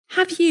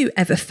Have you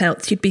ever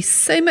felt you'd be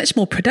so much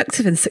more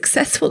productive and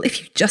successful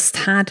if you just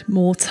had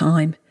more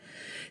time?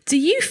 Do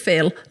you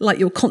feel like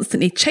you're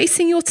constantly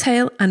chasing your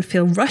tail and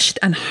feel rushed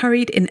and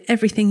hurried in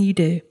everything you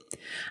do?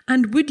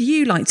 And would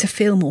you like to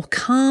feel more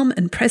calm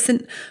and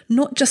present,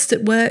 not just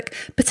at work,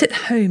 but at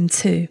home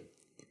too?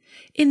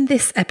 In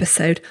this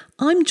episode,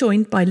 I'm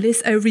joined by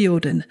Liz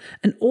O'Riordan,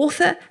 an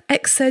author,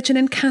 ex-surgeon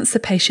and cancer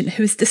patient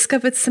who has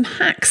discovered some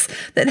hacks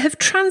that have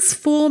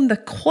transformed the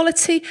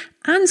quality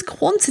and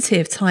quantity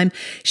of time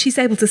she's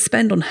able to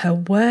spend on her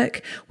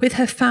work, with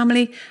her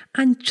family,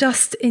 and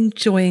just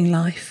enjoying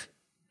life.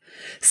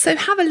 So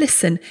have a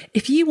listen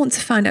if you want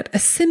to find out a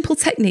simple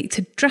technique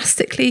to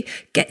drastically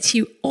get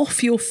you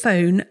off your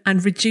phone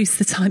and reduce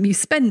the time you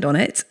spend on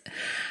it,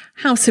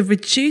 how to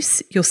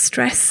reduce your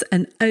stress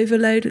and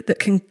overload that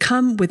can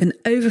come with an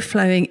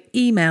overflowing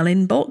email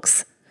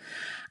inbox,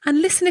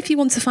 and listen if you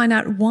want to find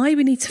out why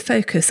we need to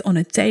focus on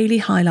a daily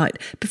highlight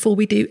before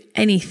we do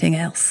anything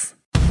else.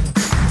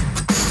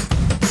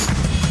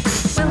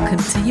 Welcome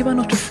to You Are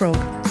Not a Frog,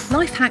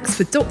 life hacks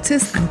for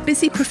doctors and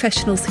busy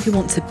professionals who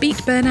want to beat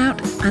burnout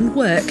and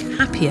work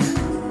happier.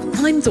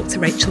 I'm Dr.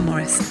 Rachel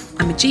Morris.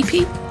 I'm a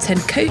GP, TEN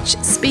coach,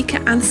 speaker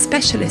and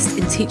specialist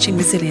in teaching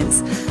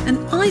resilience, and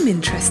I'm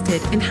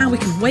interested in how we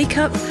can wake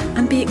up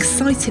and be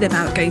excited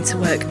about going to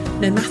work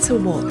no matter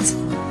what.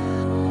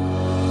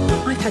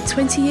 I've had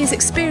 20 years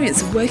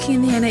experience of working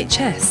in the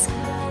NHS,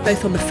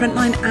 both on the front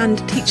line and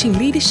teaching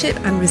leadership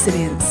and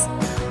resilience.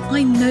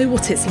 I know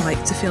what it's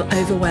like to feel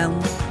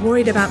overwhelmed,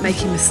 worried about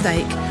making a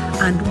mistake,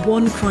 and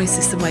one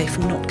crisis away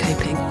from not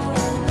coping.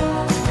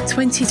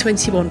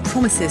 2021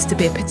 promises to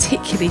be a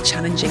particularly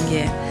challenging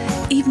year.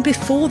 Even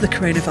before the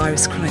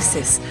coronavirus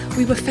crisis,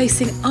 we were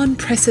facing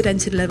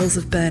unprecedented levels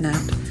of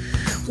burnout.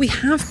 We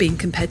have been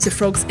compared to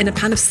frogs in a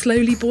pan of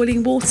slowly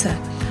boiling water,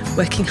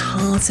 working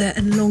harder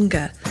and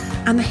longer,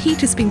 and the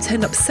heat has been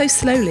turned up so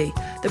slowly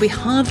that we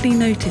hardly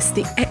notice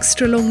the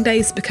extra long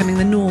days becoming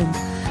the norm,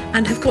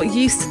 and have got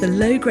used to the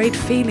low-grade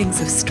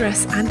feelings of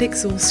stress and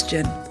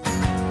exhaustion.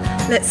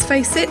 Let's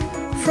face it,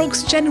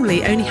 frogs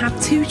generally only have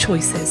two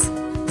choices: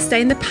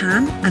 stay in the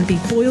pan and be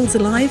boiled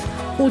alive,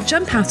 or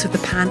jump out of the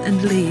pan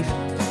and leave.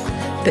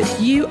 But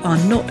you are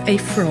not a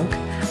frog,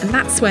 and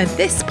that's where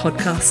this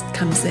podcast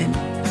comes in.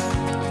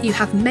 You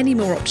have many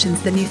more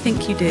options than you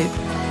think you do.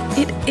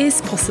 It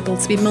is possible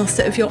to be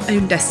master of your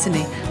own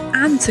destiny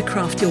and to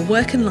craft your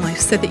work and life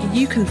so that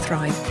you can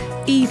thrive,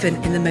 even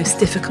in the most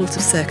difficult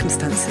of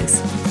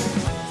circumstances.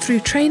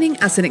 Through training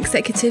as an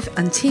executive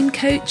and team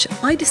coach,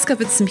 I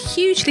discovered some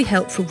hugely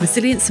helpful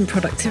resilience and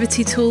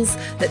productivity tools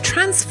that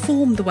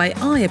transformed the way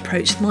I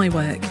approached my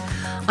work.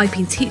 I've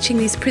been teaching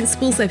these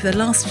principles over the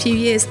last few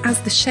years as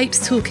the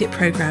Shapes Toolkit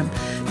programme,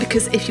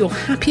 because if you're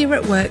happier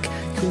at work,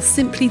 you'll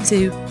simply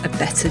do a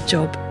better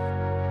job.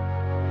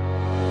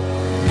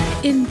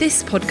 In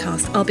this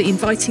podcast, I'll be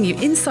inviting you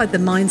inside the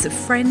minds of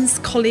friends,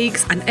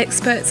 colleagues and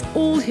experts,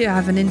 all who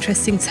have an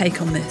interesting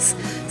take on this,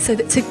 so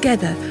that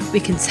together we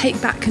can take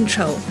back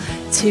control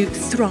to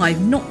thrive,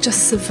 not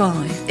just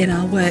survive in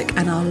our work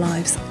and our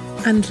lives,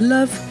 and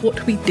love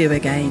what we do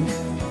again.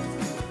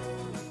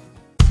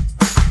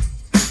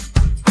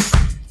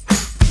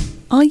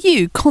 Are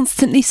you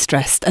constantly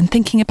stressed and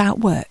thinking about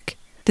work?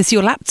 Does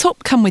your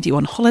laptop come with you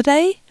on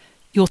holiday?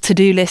 Your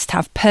to-do list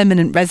have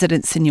permanent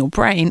residence in your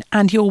brain,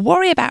 and your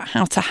worry about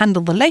how to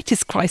handle the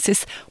latest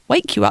crisis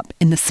wake you up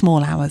in the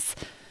small hours?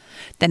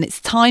 Then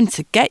it's time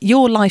to get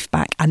your life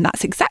back, and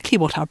that's exactly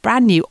what our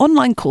brand new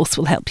online course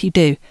will help you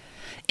do.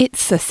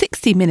 It's a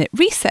 60-minute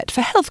reset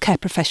for healthcare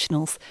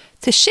professionals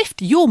to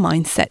shift your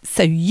mindset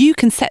so you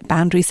can set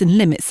boundaries and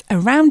limits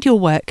around your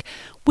work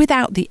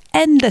without the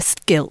endless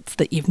guilt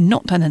that you've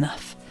not done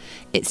enough.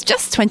 It's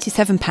just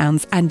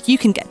 £27 and you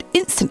can get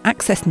instant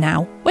access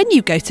now when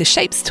you go to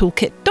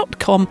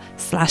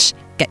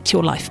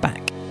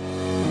shapestoolkit.com/getyourlifeback.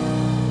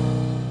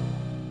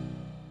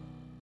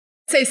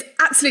 So it's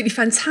absolutely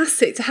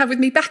fantastic to have with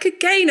me back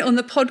again on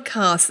the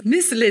podcast,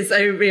 Miss Liz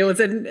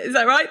O'Riordan. Is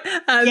that right?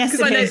 Yes,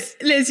 it is.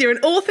 Liz, you're an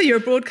author, you're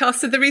a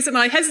broadcaster. The reason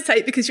I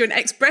hesitate because you're an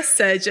ex-breast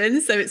surgeon,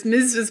 so it's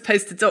Ms. as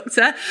opposed to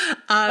doctor.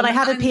 But I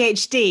have a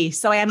PhD,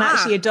 so I am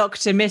actually a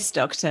doctor, Miss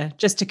Doctor,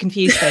 just to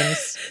confuse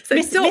things. So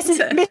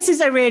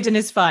Mrs. O'Riordan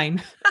is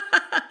fine.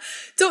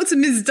 Dr.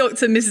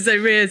 Mrs.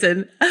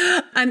 O'Riordan.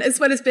 And as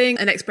well as being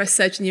an ex-breast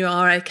surgeon, you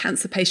are a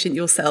cancer patient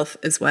yourself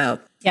as well.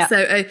 Yeah.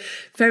 So a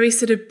very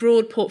sort of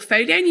broad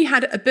portfolio. And you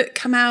had a book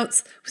come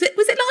out, was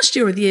it last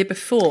year or the year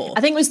before?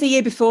 I think it was the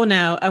year before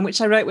now, which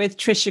I wrote with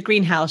Tricia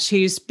Greenhouse,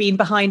 who's been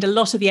behind a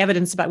lot of the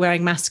evidence about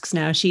wearing masks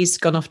now. She's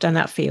gone off down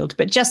that field.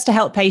 But just to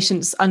help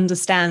patients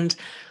understand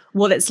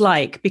what it's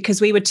like,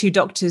 because we were two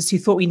doctors who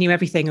thought we knew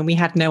everything and we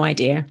had no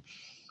idea.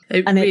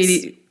 I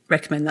really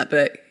recommend that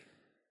book.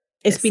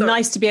 It's been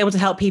nice to be able to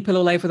help people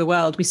all over the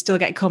world. We still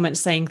get comments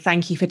saying,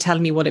 thank you for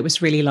telling me what it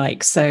was really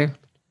like. So,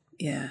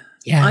 yeah.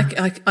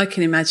 I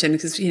can imagine,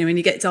 because, you know, when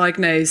you get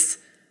diagnosed,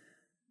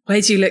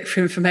 where do you look for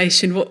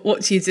information?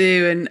 What do you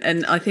do?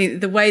 And I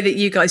think the way that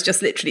you guys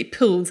just literally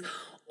pulled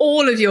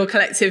all of your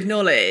collective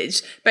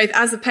knowledge, both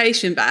as a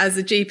patient, but as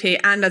a GP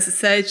and as a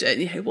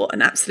surgeon. What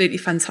an absolutely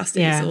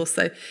fantastic resource.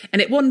 So,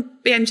 and it won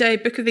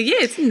BMJ Book of the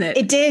Year, didn't it?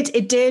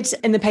 It did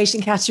in the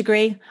patient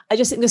category. I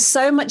just think there's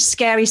so much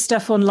scary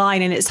stuff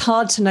online and it's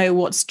hard to know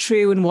what's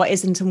true and what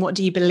isn't and what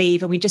do you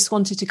believe. And we just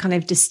wanted to kind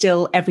of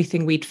distill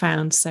everything we'd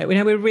found. So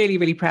we're really,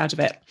 really proud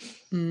of it.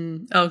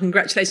 Oh,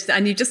 congratulations.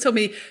 And you just told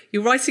me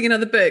you're writing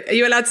another book. Are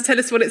you allowed to tell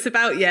us what it's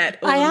about yet?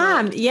 I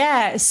am,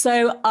 yeah.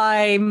 So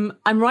I'm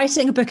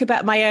writing a book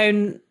about my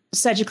own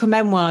surgical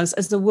memoirs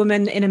as the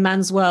woman in a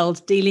man's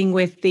world, dealing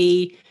with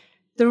the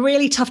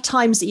really tough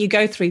times that you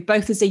go through,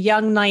 both as a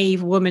young,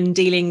 naive woman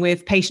dealing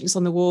with patients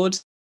on the ward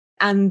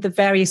and the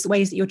various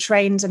ways that you're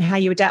trained and how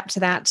you adapt to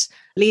that,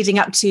 leading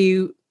up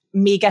to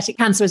me getting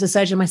cancer as a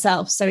surgeon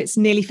myself. So it's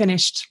nearly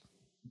finished.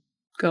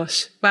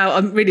 Gosh, wow,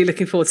 I'm really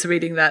looking forward to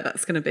reading that.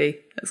 That's going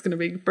to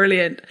be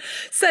brilliant.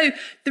 So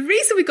the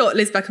reason we got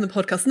Liz back on the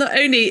podcast, not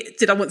only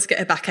did I want to get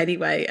her back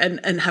anyway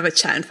and have a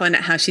chat and find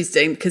out how she's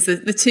doing, because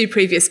the two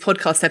previous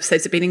podcast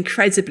episodes have been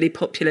incredibly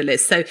popular,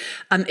 Liz. So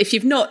if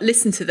you've not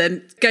listened to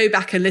them, go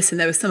back and listen.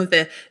 There were some of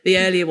the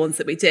earlier ones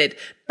that we did.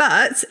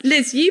 But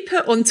Liz, you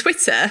put on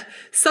Twitter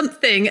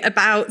something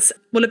about,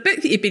 well, a book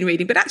that you've been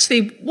reading, but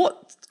actually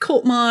what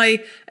caught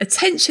my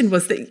attention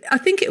was that I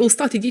think it all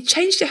started, you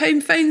changed your home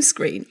phone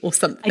screen or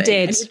something. I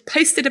did. And you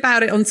posted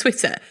about it on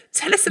Twitter.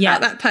 Tell us about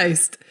that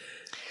post.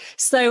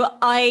 So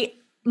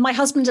my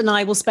husband and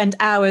I will spend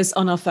hours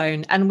on our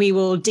phone and we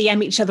will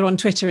DM each other on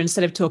Twitter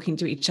instead of talking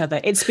to each other.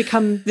 It's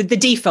become the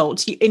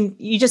default.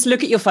 You just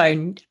look at your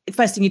phone, the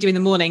first thing you do in the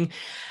morning.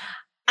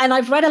 And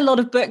I've read a lot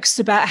of books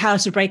about how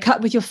to break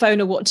up with your phone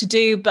or what to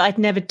do, but I'd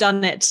never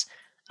done it.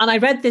 And I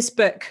read this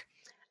book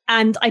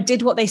and I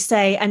did what they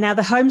say. And now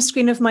the home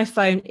screen of my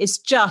phone is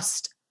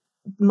just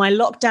my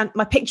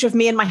picture of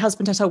me and my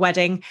husband at our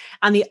wedding.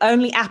 And the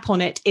only app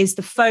on it is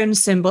the phone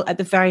symbol at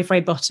the very,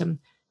 very bottom.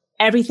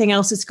 Everything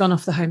else has gone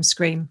off the home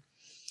screen.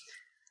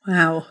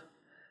 Wow.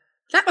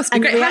 That must be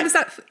great.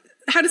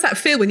 How does that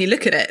feel when you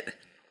look at it?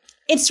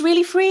 It's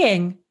really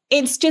freeing.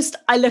 It's just,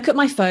 I look at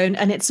my phone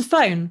and it's a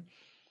phone.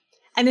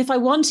 And if I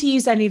want to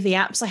use any of the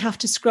apps, I have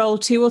to scroll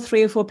 2 or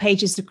 3 or 4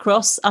 pages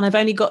across, and I've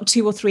only got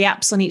 2 or 3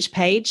 apps on each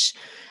page.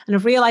 And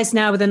I've realized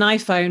now with an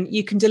iPhone,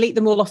 you can delete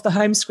them all off the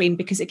home screen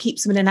because it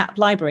keeps them in an app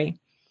library.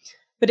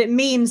 But it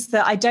means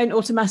that I don't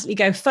automatically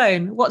go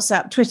phone,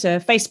 WhatsApp, Twitter,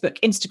 Facebook,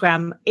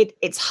 Instagram.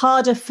 It's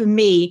harder for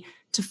me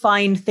to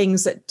find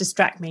things that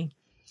distract me.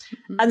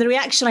 Mm-hmm. And the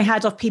reaction I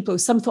had of people,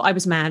 some thought I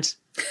was mad.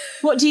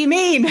 What do you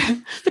mean?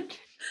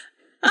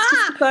 It's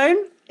just a phone.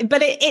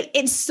 But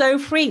it's so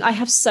freeing. I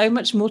have so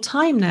much more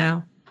time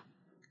now.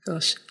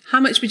 Gosh,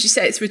 how much would you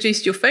say it's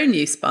reduced your phone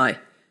use by?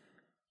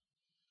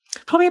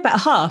 Probably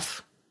about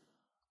half.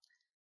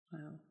 Wow.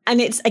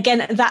 And it's,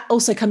 again, that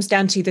also comes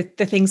down to the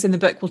things in the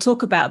book we'll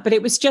talk about. But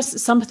it was just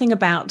something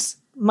about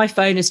my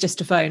phone is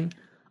just a phone.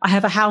 I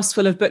have a house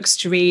full of books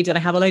to read and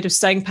I have a load of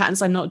sewing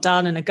patterns I'm not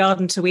done and a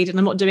garden to weed, and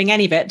I'm not doing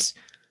any of it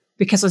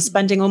because I'm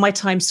spending all my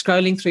time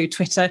scrolling through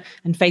Twitter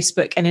and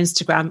Facebook and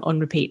Instagram on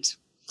repeat.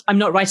 I'm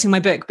not writing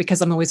my book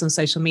because I'm always on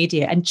social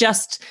media, and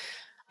just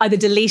either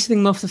deleting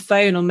them off the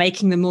phone or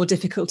making them more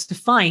difficult to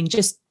find.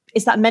 Just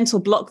it's that mental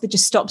block that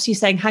just stops you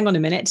saying, hang on a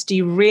minute, do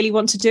you really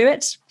want to do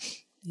it?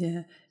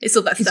 Yeah. It's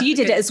all that stuff. Because you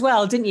did it as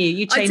well, didn't you?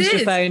 You changed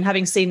your phone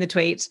having seen the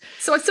tweet.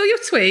 So I saw your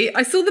tweet,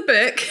 I saw the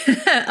book.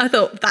 I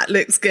thought that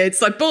looks good.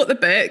 So I bought the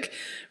book,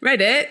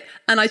 read it,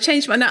 and I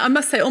changed my, now I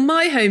must say on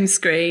my home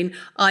screen,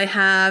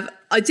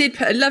 I did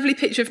put a lovely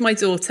picture of my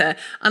daughter,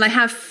 and I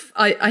have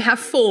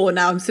 4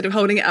 now. I'm sort of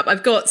holding it up.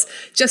 I've got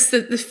just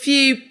the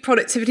few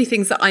productivity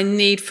things that I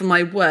need for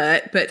my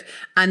work,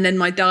 and then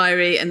my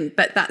diary,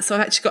 so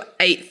I've actually got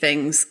 8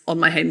 things on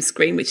my home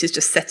screen, which is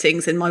just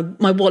settings and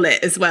my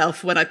wallet as well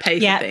for when I pay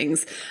for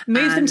things.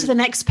 Move them to the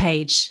next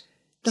page.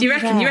 Do you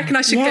reckon? You reckon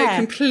I should go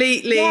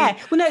completely? Yeah.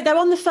 Well, no, they're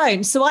on the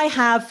phone. So I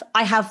have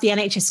the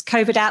NHS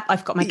COVID app.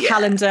 I've got my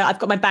calendar. I've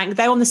got my bank.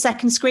 They're on the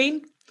second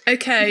screen.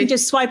 Okay. You can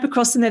just swipe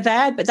across and they're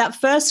there. But that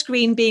first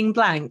screen being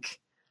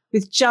blank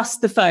with just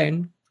the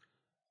phone.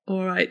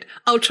 All right.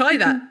 I'll try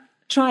that.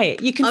 Try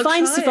it. You can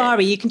find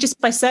Safari. You can just,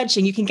 by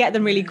searching, you can get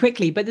them really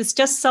quickly. But there's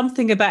just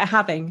something about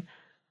having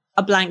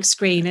a blank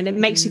screen. And it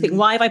makes you think,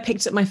 why have I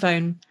picked up my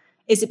phone?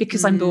 Is it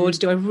because I'm bored?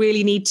 Do I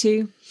really need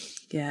to?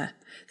 Yeah.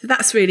 So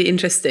that's really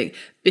interesting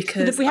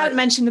because we haven't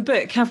mentioned the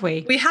book, have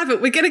we? We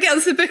haven't. We're going to get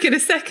onto the book in a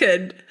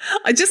second.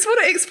 I just want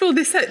to explore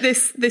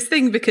this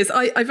thing because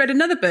I've read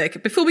another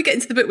book. Before we get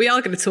into the book we are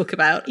going to talk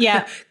about,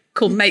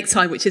 called Make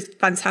Time, which is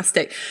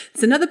fantastic.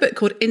 There's another book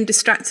called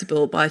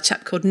Indistractable by a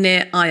chap called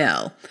Nir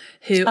Eyal,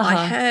 who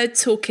I heard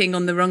talking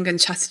on the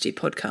Rangan Chatterjee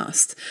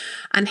podcast.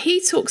 And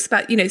he talks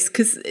about,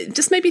 because it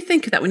just made me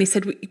think of that when he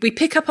said we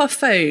pick up our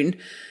phone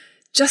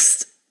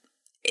just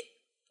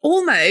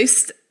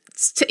almost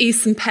to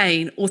ease some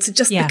pain, or to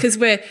just because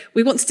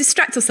we want to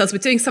distract ourselves. We're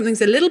doing something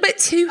that's a little bit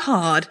too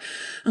hard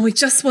and we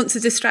just want to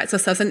distract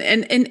ourselves. And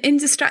in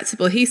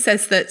Indistractable, he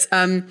says that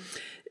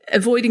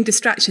avoiding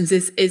distractions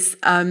is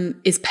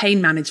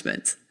pain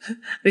management. And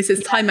he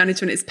says time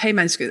management is pain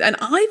management. And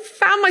I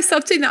found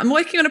myself doing that. I'm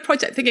working on a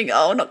project thinking,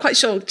 not quite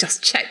sure,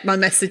 just check my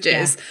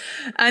messages.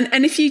 Yeah.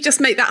 And if you just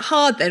make that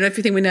hard, then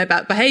everything we know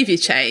about behavior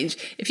change,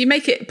 if you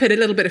make it put a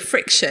little bit of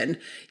friction,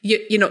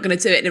 you're not going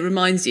to do it. And it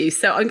reminds you.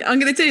 So I'm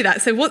going to do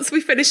that. So once we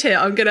finish here,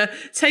 I'm going to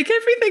take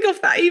everything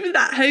off that, even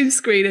that home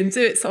screen, and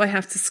do it so I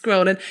have to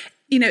scroll. And,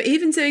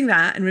 even doing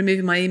that and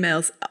removing my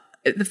emails,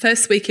 the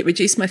first week it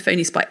reduced my phone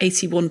use by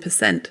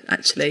 81%,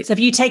 actually. So have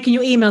you taken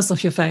your emails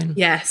off your phone?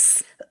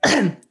 Yes.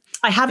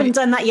 I haven't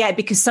done that yet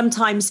because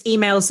sometimes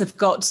emails have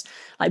got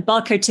like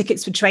barcode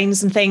tickets for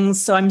trains and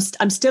things. So I'm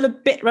still a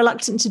bit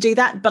reluctant to do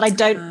that, but I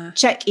don't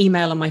check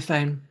email on my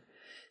phone.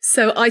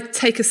 So I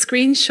take a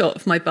screenshot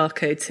of my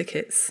barcode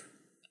tickets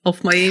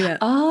off my email.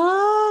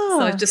 Oh.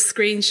 So I've just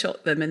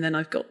screenshot them and then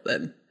I've got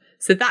them.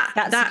 So that's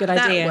a good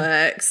idea.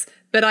 That works.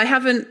 But I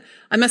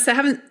must say I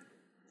haven't,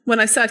 when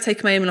I say I've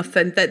taken my email off,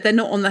 then they're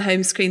not on the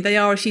home screen. They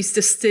are if you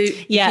just do,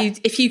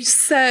 if you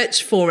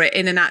search for it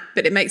in an app,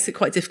 but it makes it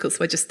quite difficult.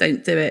 So I just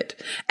don't do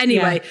it.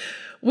 Anyway,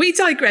 we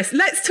digress.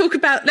 Let's talk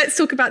about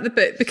the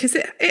book because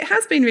it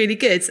has been really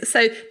good.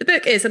 So the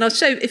book is, and I'll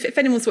show if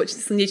anyone's watching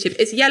this on YouTube,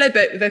 it's a yellow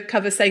book with a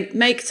cover saying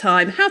 "Make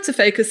Time: How to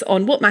Focus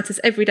on What Matters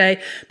Every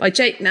Day" by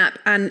Jake Knapp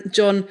and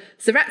John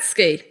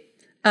Zeratsky.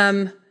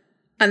 And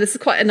there's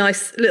quite a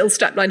nice little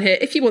strapline here.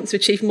 If you want to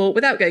achieve more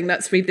without going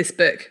nuts, read this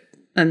book.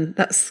 And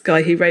that's the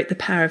guy who wrote The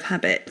Power of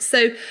Habit.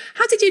 So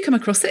how did you come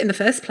across it in the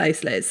first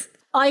place, Liz?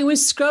 I was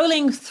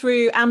scrolling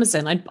through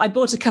Amazon. I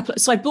bought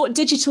I bought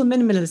Digital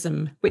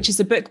Minimalism, which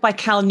is a book by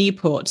Cal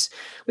Newport,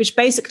 which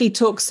basically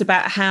talks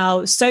about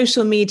how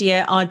social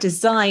media are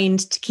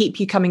designed to keep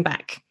you coming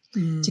back,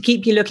 to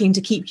keep you looking,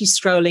 to keep you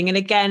scrolling. And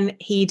again,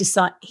 he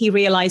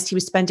realized he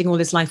was spending all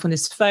his life on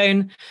his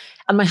phone.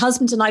 And my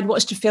husband and I had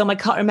watched a film, I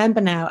can't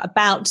remember now,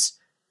 about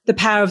the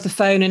power of the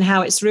phone and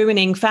how it's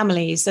ruining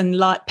families and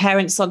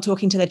parents aren't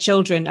talking to their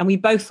children. And we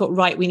both thought,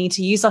 right, we need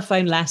to use our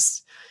phone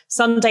less.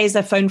 Some days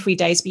they're phone-free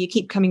days, but you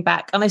keep coming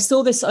back. And I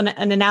saw this on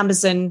an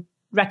Amazon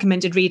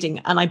recommended reading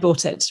and I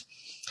bought it.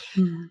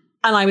 And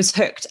I was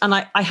hooked. And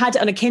I had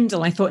it on a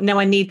Kindle. I thought, no,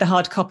 I need the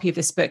hard copy of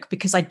this book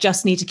because I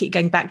just need to keep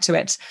going back to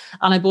it.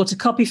 And I bought a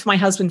copy for my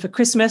husband for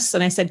Christmas.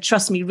 And I said,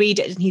 trust me, read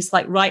it. And he's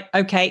like, right,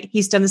 okay.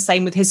 He's done the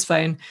same with his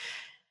phone.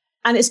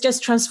 And it's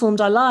just transformed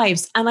our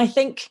lives. And I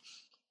think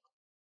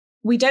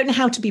we don't know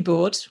how to be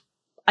bored.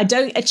 I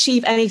don't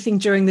achieve anything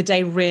during the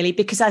day, really,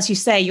 because as you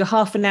say, you're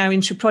half an hour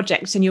into a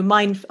project and your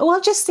mind, I'll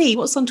just see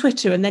what's on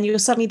Twitter. And then you're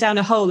suddenly down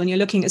a hole and you're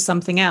looking at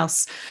something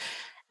else.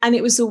 And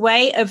it was a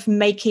way of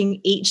making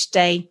each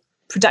day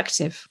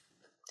productive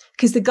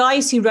because the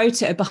guys who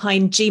wrote it are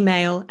behind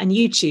Gmail and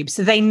YouTube.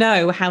 So they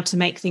know how to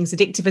make things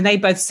addictive. And they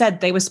both said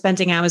they were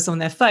spending hours on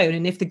their phone.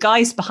 And if the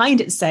guys behind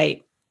it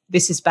say,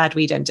 this is bad,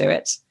 we don't do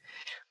it.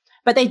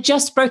 But they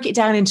just broke it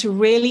down into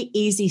really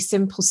easy,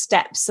 simple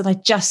steps. And I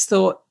just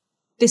thought,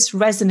 this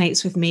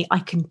resonates with me. I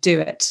can do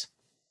it.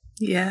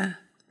 Yeah.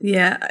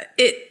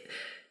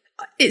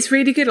 It's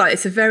really good. Like,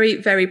 it's a very,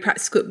 very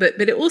practical book,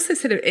 but it also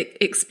sort of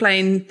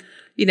explain,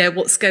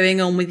 what's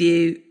going on with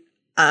you,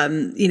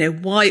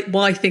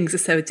 why things are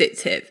so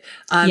addictive.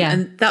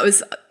 And that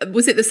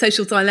was it The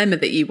Social Dilemma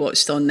that you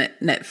watched on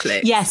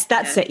Netflix? Yes,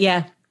 that's it.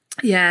 Yeah.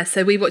 Yeah,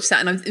 so we watched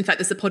that, and in fact,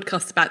 there's a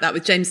podcast about that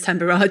with James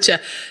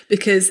Tambaraja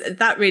because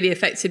that really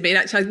affected me. And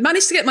actually, I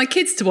managed to get my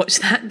kids to watch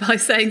that by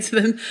saying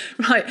to them,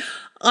 right,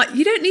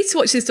 you don't need to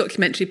watch this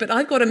documentary, but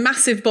I've got a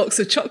massive box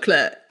of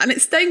chocolate and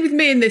it's staying with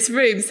me in this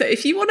room. So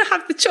if you want to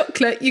have the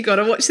chocolate, you got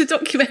to watch the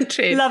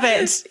documentary. Love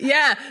it.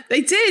 Yeah, they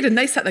did. And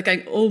they sat there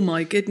going, oh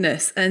my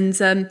goodness. And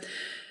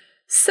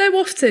so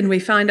often we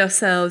find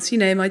ourselves,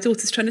 my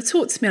daughter's trying to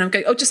talk to me and I'm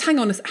going, oh, just hang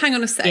on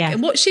a sec. Yeah.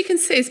 And what she can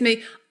see is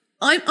me.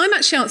 I'm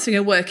actually answering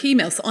a work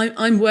email, so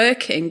I'm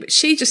working, but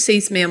she just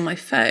sees me on my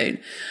phone.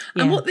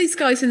 Yeah. And what these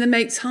guys in the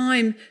Make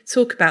Time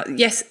talk about,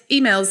 yes,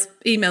 email's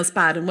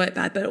bad and work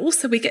bad, but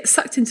also we get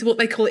sucked into what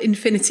they call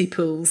infinity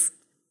pools.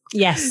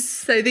 Yes.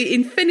 So the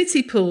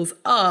infinity pools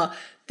are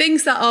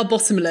things that are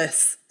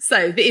bottomless.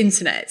 So the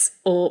internet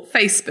or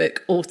Facebook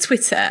or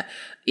Twitter,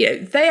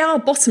 they are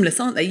bottomless,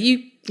 aren't they?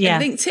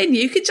 LinkedIn,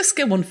 you could just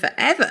go on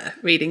forever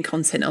reading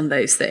content on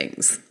those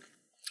things.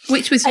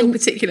 Which was your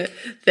particular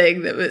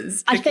thing that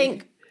was tricky? I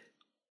think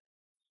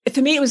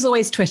for me, it was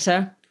always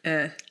Twitter.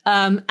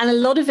 And a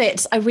lot of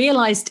it, I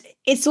realized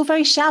it's all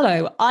very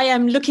shallow. I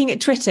am looking at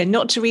Twitter,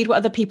 not to read what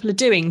other people are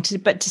doing,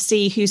 but to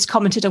see who's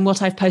commented on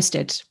what I've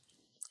posted.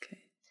 Okay.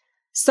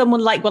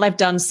 Someone like what I've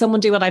done, someone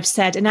do what I've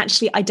said. And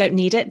actually, I don't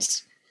need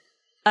it.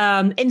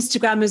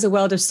 Instagram is a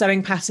world of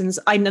sewing patterns.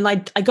 I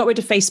got rid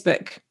of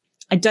Facebook.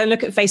 I don't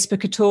look at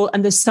Facebook at all.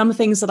 And there's some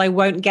things that I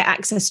won't get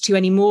access to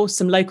anymore,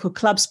 some local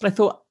clubs, but I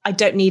thought I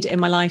don't need it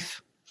in my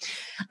life.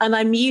 And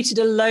I muted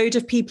a load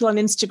of people on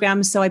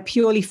Instagram. So I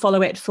purely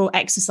follow it for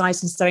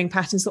exercise and sewing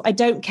patterns. So I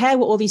don't care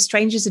what all these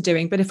strangers are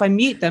doing, but if I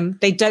mute them,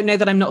 they don't know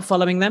that I'm not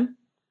following them.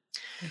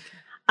 Okay.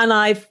 And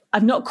I've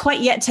not quite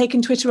yet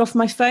taken Twitter off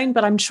my phone,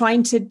 but I'm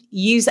trying to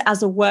use it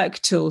as a work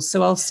tool.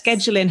 So I'll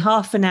schedule in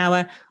half an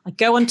hour. I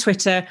go on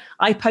Twitter.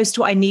 I post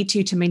what I need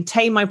to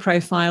maintain my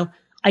profile.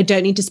 I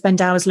don't need to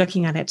spend hours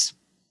looking at it.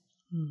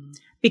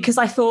 because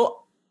I thought,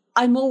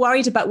 I'm more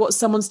worried about what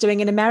someone's doing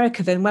in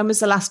America than when was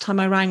the last time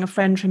I rang a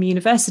friend from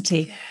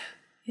university.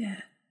 Yeah.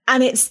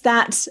 And it's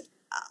that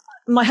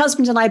my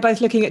husband and I are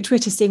both looking at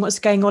Twitter, seeing what's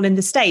going on in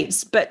the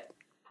States, but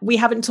we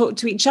haven't talked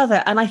to each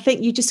other. And I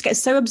think you just get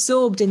so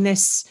absorbed in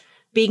this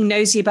being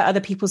nosy about other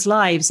people's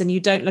lives and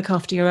you don't look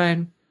after your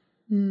own.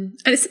 And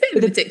it's a bit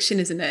of an addiction,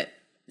 isn't it?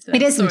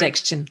 It is an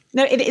addiction.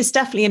 No, it is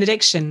definitely an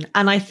addiction.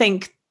 And I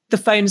think the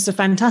phones are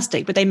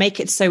fantastic, but they make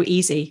it so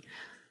easy.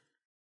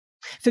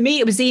 For me,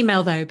 it was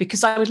email, though,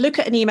 because I would look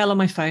at an email on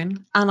my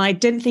phone and I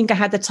didn't think I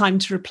had the time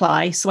to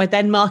reply. So I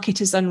then mark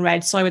it as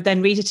unread. So I would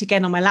then read it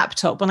again on my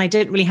laptop when I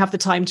didn't really have the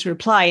time to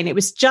reply. And it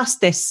was just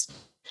this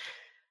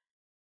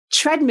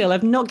treadmill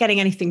of not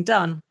getting anything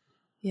done.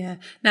 Yeah.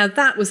 Now,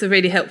 that was a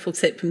really helpful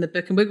tip from the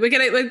book. And we'll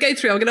go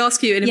through. I'm going to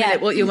ask you in a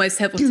minute what your most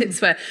helpful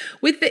tips were.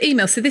 With the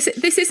email, so this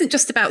isn't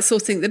just about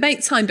sorting. The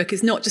Make Time book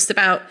is not just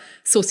about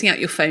sorting out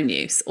your phone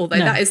use, although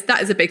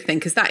that is a big thing,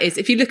 because that is,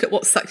 if you look at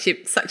what sucks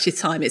your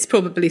time, it's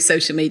probably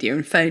social media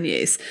and phone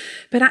use.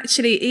 But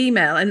actually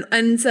email.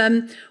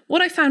 And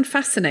what I found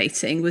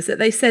fascinating was that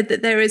they said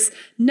that there is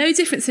no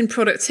difference in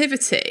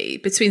productivity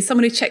between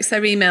someone who checks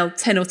their email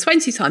 10 or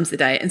 20 times a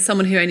day and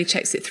someone who only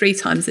checks it 3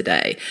 times a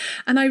day.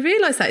 And I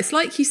realised that it's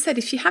like you said,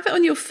 if you have it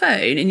on your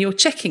phone and you're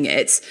checking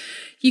it,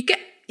 you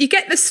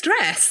get the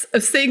stress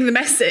of seeing the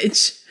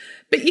message,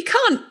 but you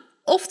can't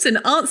often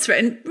answer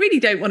it and really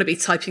don't want to be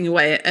typing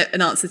away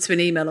an answer to an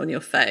email on your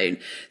phone.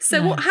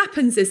 So what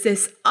happens is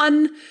this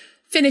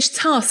unfinished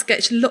task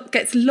gets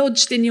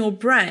lodged in your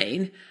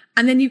brain,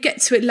 and then you get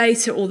to it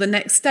later or the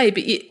next day,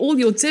 but all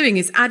you're doing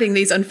is adding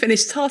these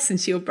unfinished tasks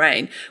into your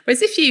brain.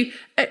 Whereas if you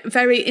are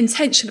very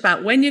intentional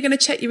about when you're going to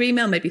check your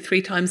email, maybe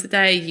 3 times a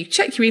day, you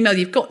check your email,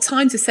 you've got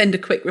time to send a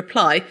quick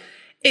reply,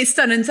 it's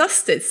done and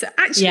dusted. So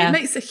actually it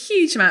makes a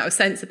huge amount of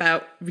sense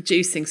about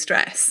reducing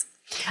stress.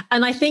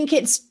 And I think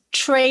it's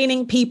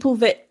training people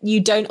that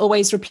you don't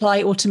always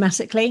reply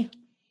automatically.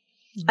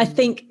 I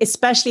think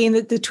especially in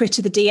the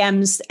Twitter, the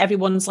DMs,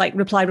 everyone's like,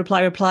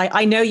 reply.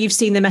 I know you've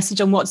seen the message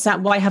on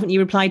WhatsApp. Why haven't you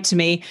replied to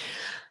me?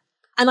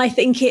 And I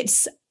think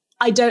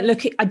I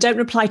don't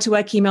reply to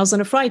work emails on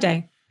a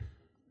Friday.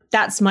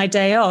 That's my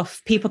day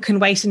off. People can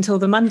wait until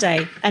the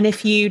Monday. And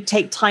if you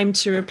take time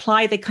to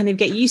reply, they kind of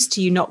get used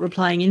to you not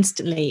replying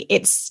instantly.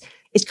 It's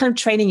kind of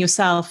training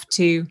yourself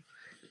to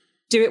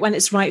do it when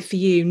it's right for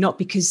you, not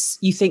because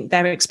you think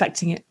they're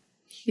expecting it.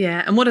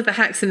 Yeah, and one of the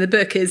hacks in the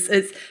book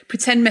is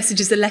pretend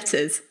messages are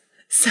letters.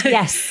 So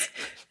yes,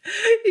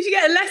 if you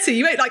get a letter,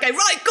 you won't like go,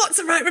 right, got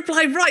to write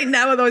reply right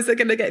now, otherwise they're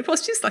going to get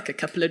lost. Just like a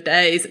couple of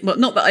days. Well,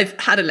 not that I've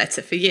had a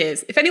letter for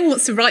years. If anyone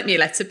wants to write me a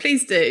letter,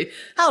 please do.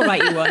 I'll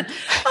write you one.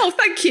 Oh,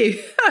 thank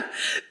you.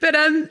 But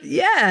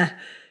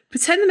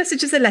pretend the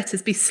messages are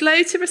letters. Be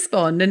slow to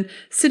respond and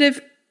sort of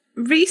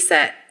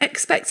reset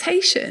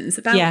expectations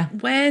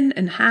about when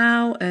and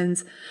how.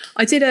 And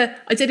I did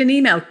an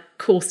email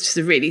course, just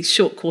a really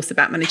short course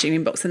about managing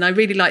inbox, and I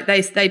really like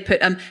they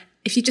put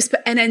if you just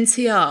put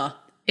NNTR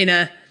in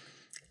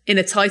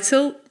a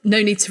title,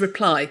 no need to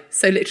reply.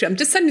 So literally, I'm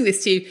just sending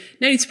this to you,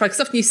 no need to reply,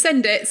 because often you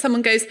send it,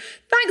 someone goes,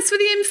 thanks for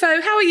the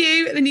info, how are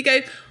you? And then you go,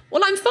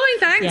 well, I'm fine,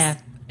 thanks. Yeah.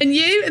 And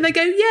you? And they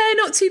go, yeah,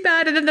 not too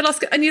bad. And then they'll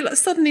ask, and you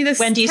suddenly there's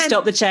when do you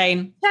stop the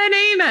chain? 10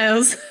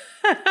 emails.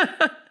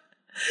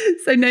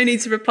 So no need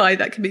to reply.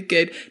 That can be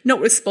good.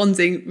 Not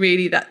responding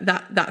really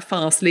that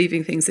fast,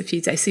 leaving things a few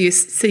days.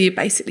 So you're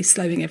basically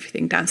slowing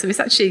everything down. So it's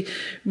actually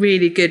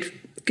really good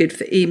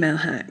for email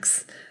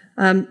hacks.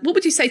 What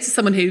would you say to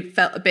someone who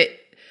felt a bit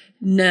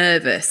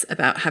nervous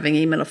about having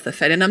email off their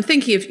phone? And I'm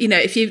thinking of,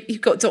 if you've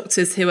got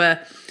doctors who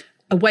are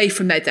away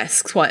from their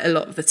desks quite a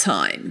lot of the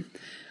time,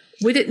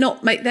 would it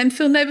not make them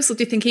feel nervous? Or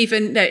do you think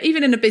even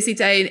in a busy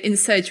day in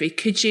surgery,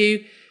 could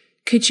you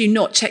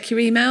not check your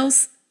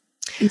emails?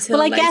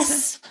 Well, I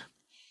guess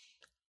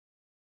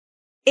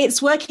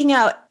it's working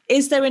out.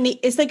 Is there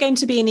going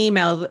to be an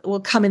email that will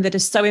come in that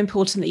is so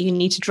important that you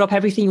need to drop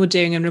everything you're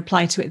doing and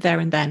reply to it there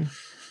and then?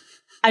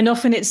 And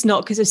often it's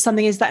not, because if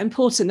something is that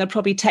important, they'll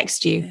probably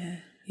text you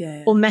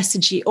or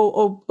message you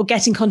or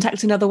get in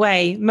contact another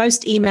way.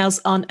 Most emails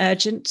aren't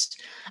urgent.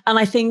 And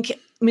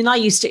I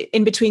used to,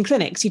 in between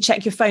clinics, you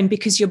check your phone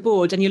because you're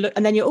bored and you look,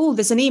 and then oh,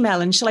 there's an email,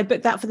 and shall I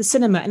book that for the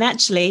cinema? And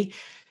actually,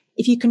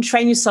 if you can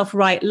train yourself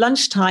right,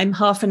 lunchtime,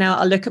 half an hour,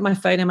 I'll look at my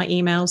phone and my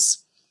emails.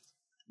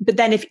 But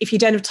then if you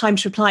don't have time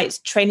to reply, it's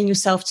training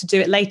yourself to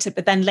do it later.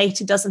 But then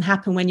later doesn't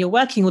happen when you're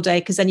working all day,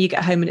 because then you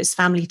get home and it's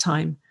family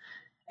time.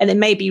 And it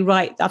may be,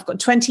 right, I've got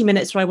 20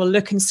 minutes where I will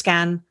look and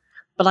scan,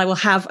 but I will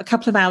have a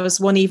couple of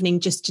hours one evening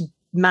just to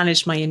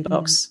manage my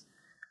inbox.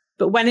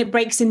 But when it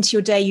breaks into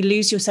your day, you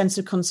lose your sense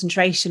of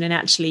concentration, and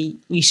actually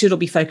you should all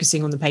be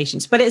focusing on the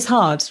patients. But it's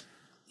hard.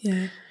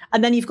 Yeah.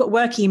 And then you've got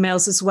work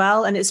emails as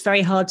well. And it's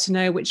very hard to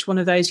know which one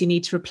of those you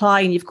need to reply.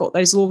 And you've got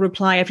those all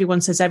reply,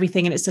 everyone says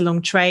everything, and it's a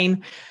long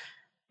train.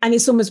 And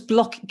it's almost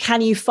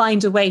can you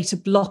find a way to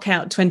block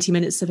out 20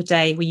 minutes of a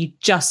day where you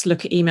just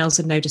look at emails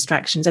and no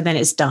distractions, and then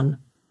it's done?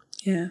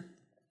 Yeah.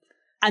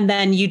 And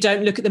then you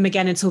don't look at them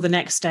again until the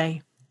next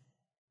day.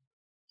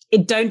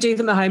 Don't do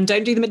them at home.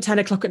 Don't do them at 10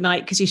 o'clock at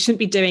night, because you shouldn't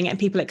be doing it and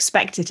people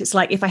expect it. It's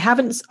like, if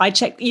I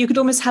check, you could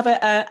almost have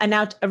a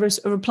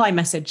reply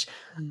message.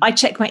 I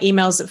check my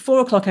emails at 4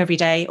 o'clock every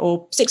day,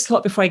 or 6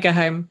 o'clock before I go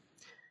home.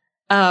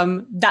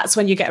 That's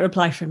when you get a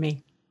reply from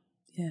me.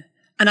 Yeah.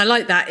 And I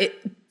like that,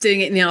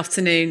 doing it in the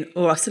afternoon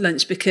or after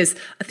lunch, because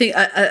I think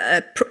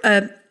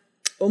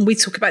when we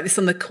talk about this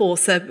on the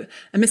course, a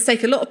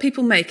mistake a lot of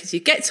people make is you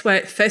get to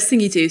work, first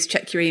thing you do is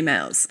check your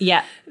emails.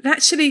 Yeah. And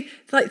actually,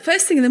 like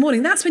first thing in the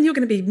morning, that's when you're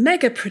going to be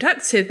mega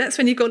productive. That's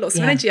when you've got lots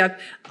of energy. I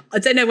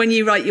don't know when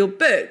you write your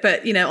book,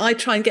 but I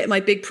try and get my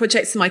big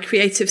projects and my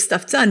creative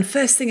stuff done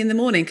first thing in the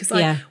morning, because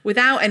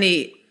without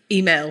any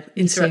email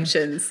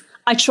interruptions.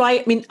 I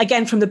try,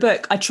 again, from the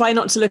book, I try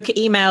not to look at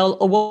email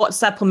or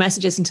WhatsApp or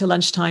messages until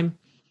lunchtime.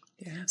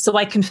 Yeah. So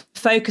I can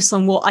focus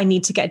on what I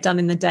need to get done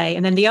in the day.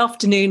 And then the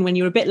afternoon, when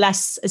you're a bit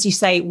less, as you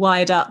say,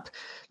 wired up,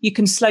 you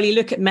can slowly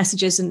look at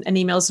messages and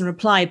emails and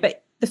reply.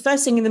 But the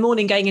first thing in the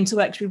morning going into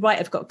work to be, right,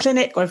 I've got a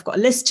clinic, or I've got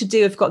a list to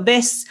do, I've got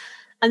this.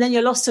 And then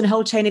you're lost in a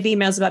whole chain of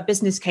emails about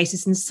business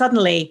cases. And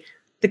suddenly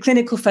the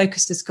clinical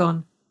focus is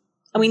gone.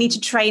 And we need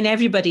to train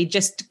everybody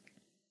just to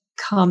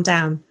calm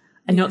down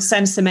and not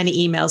send so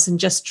many emails and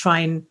just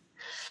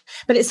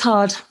but it's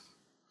hard.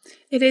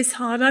 It is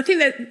hard. And I think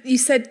that you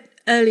said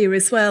earlier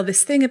as well,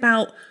 this thing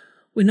about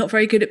we're not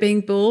very good at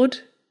being bored.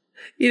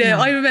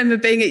 I remember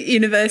being at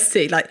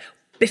university, like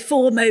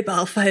before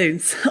mobile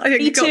phones.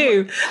 Me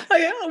too.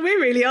 We're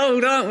really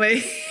old, aren't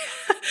we?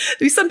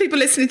 There's some people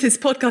listening to this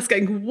podcast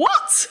going,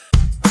 what?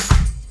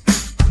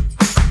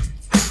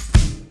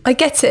 I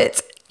get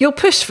it. You're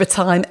pushed for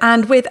time,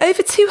 and with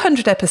over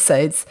 200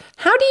 episodes,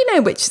 how do you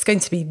know which is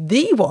going to be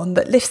the one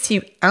that lifts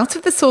you out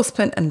of the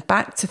saucepan and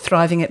back to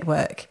thriving at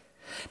work?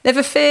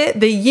 Never fear,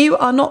 the You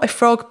Are Not a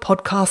Frog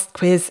podcast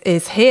quiz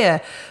is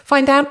here.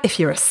 Find out if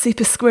you're a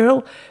super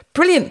squirrel,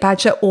 brilliant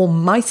badger, or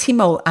mighty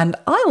mole, and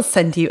I'll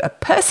send you a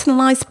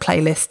personalised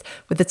playlist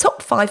with the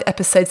top 5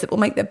 episodes that will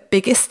make the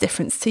biggest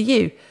difference to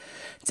you.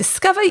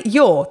 Discover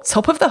your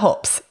top of the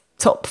hops,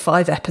 top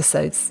 5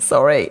 episodes,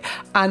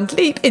 and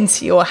leap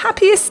into your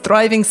happiest,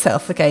 thriving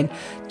self again.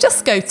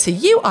 Just go to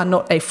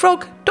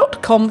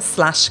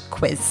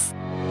youarenotafrog.com/quiz.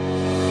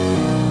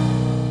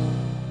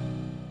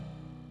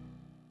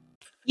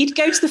 You'd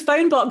go to the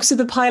phone box with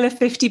a pile of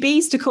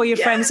 50Bs to call your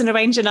friends and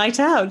arrange a night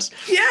out.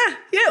 Yeah.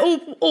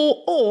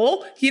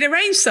 Or you'd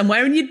arrange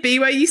somewhere and you'd be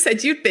where you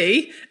said you'd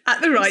be at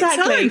the right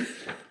time.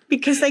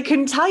 Because they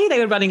couldn't tell you they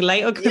were running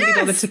late or couldn't be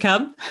bothered to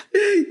come.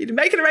 You'd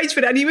make an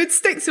arrangement and you would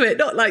stick to it,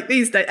 not like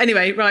these days.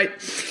 Anyway, right.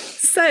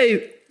 So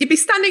you'd be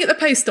standing at the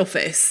post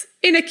office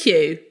in a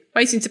queue,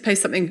 waiting to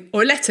post something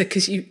or a letter,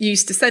 because you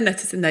used to send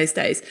letters in those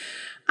days.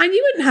 And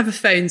you wouldn't have a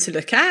phone to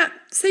look at.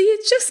 So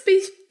you'd just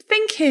be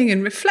thinking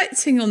and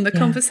reflecting on the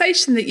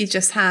conversation that you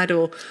just had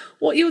or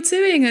what you're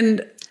doing.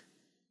 And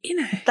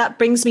that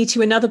brings me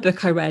to another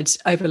book I read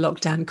over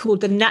lockdown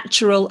called The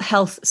Natural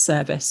Health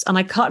Service. And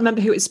I can't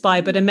remember who it's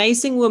by, but an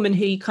amazing woman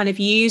who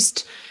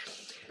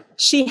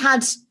she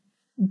had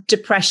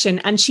depression,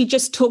 and she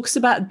just talks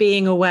about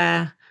being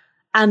aware.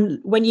 And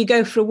when you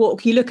go for a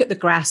walk, you look at the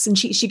grass, and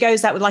she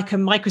goes out with like a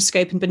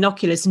microscope and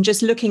binoculars and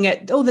just looking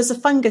at, there's a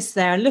fungus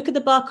there, and look at the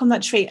bark on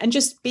that tree, and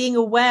just being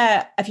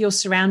aware of your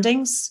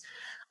surroundings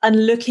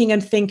and looking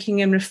and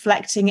thinking and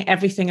reflecting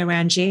everything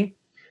around you.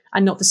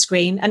 And not the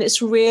screen. And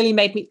it's really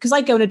made me, because I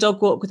go on a dog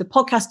walk with a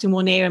podcast in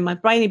one ear and my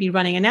brain will be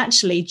running, and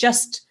actually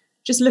just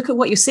look at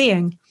what you're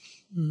seeing.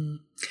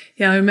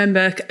 Yeah, I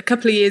remember a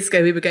couple of years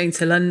ago, we were going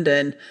to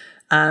London,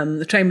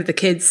 the train with the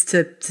kids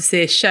to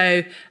see a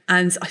show,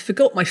 and I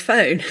forgot my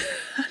phone.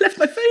 I left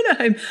my phone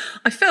at home.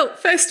 I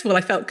felt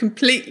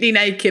completely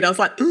naked. I was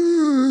like,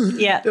 ooh.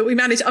 Yeah. But I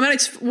managed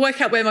to work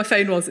out where my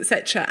phone was,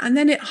 etc. And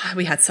then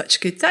we had such a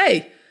good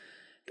day.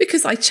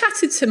 Because I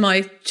chatted to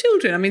my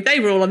children. I mean,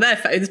 they were all on their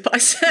phones, but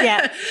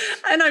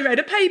and I read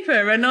a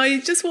paper and I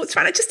just walked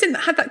around. I just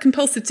didn't have that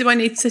compulsive, do I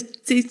need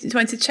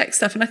to check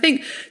stuff? And I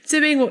think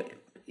doing what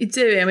you're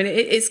doing, I mean,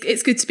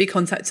 it's good to be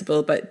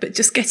contactable, but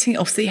just getting it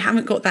off so you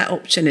haven't got that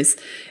option is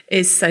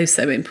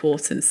so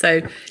important.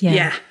 So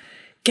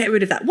get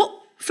rid of that.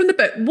 From the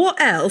book,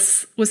 what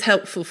else was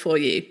helpful for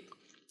you?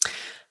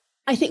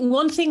 I think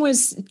one thing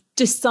was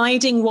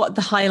deciding what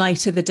the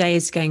highlight of the day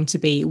is going to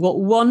be. What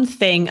one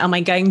thing am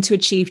I going to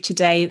achieve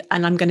today?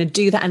 And I'm going to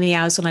do that in the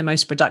hours when I'm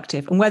most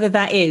productive. And whether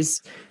that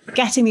is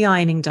getting the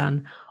ironing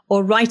done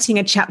or writing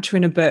a chapter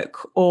in a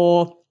book,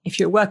 or if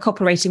you're at work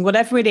operating,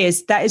 whatever it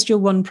is, that is your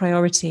one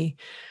priority.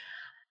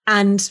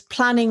 And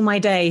planning my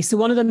day. So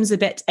one of them is a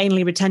bit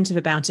anally retentive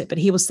about it, but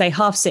he will say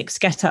 6:30,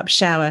 get up,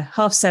 shower,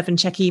 7:30,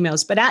 check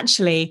emails. But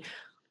actually,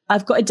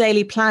 I've got a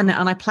daily planner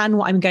and I plan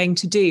what I'm going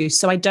to do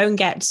so I don't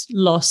get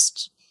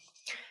lost.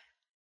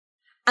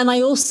 And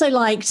I also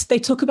they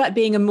talk about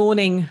being a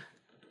morning,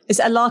 is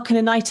it a lark and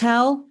a night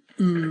owl?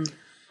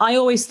 I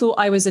always thought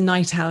I was a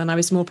night owl and I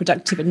was more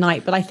productive at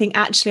night, but I think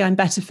actually I'm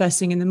better first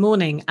thing in the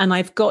morning. And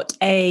I've got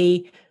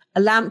a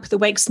lamp that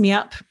wakes me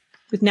up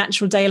with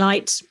natural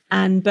daylight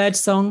and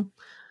birdsong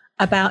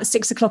about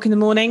 6 o'clock in the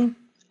morning.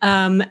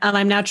 And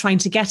I'm now trying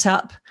to get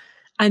up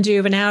and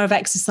do an hour of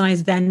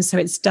exercise then, so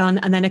it's done,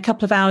 and then a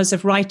couple of hours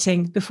of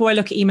writing before I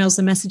look at emails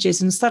and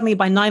messages. And suddenly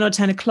by 9 or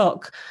 10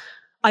 o'clock,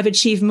 I've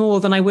achieved more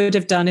than I would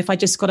have done if I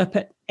just got up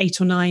at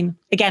 8 or 9.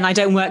 Again, I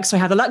don't work, so I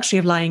have the luxury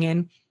of lying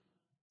in.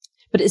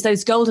 But it's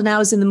those golden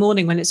hours in the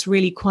morning when it's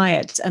really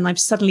quiet, and I've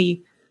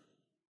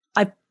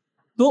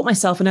bought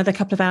myself another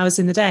couple of hours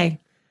in the day.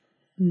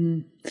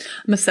 I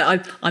must say,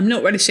 I'm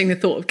not relishing the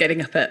thought of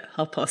getting up at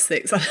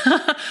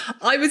 6:30.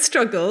 I would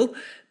struggle,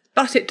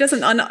 but it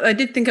doesn't. I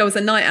did think I was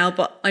a night owl,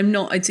 but I'm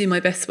not. I do my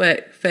best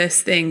work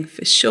first thing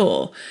for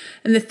sure.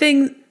 And the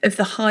thing of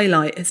the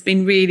highlight has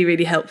been really,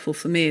 really helpful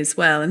for me as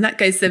well. And that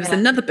goes, there was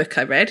another book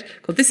I read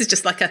called, this is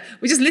just like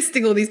we're just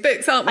listing all these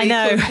books, aren't we? I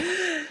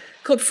know.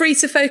 Called Free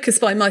to Focus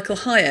by Michael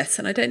Hyatt.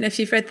 And I don't know if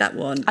you've read that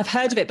one. I've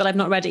heard of it, but I've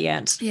not read it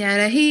yet. Yeah,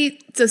 no, he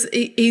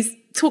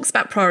talks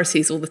about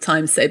priorities all the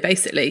time. So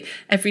basically,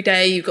 every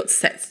day you've got to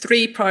set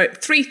three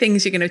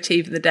things you're going to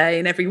achieve in the day,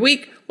 and every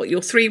week, what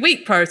your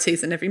 3-week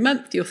priorities, and every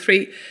month, your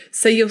 3.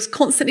 So you're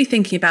constantly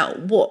thinking about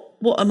what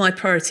are my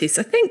priorities.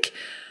 I think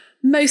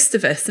most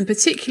of us, and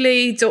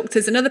particularly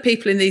doctors and other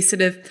people in these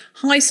sort of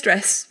high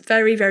stress,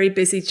 very, very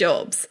busy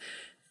jobs,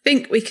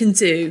 think we can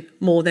do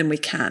more than we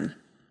can.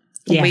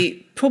 Yeah.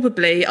 We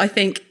probably, I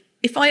think,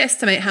 if I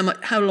estimate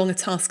how long a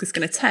task is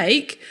going to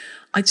take,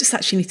 I just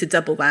actually need to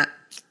double that.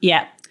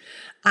 Yeah.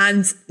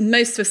 And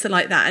most of us are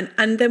like that.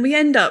 And then we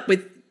end up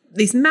with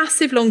these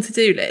massive long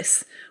to-do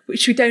lists,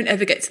 which we don't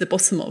ever get to the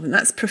bottom of. And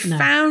that's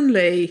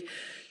profoundly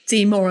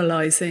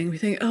demoralizing. We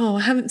think, oh,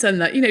 I haven't done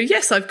that.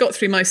 Yes, I've got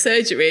through my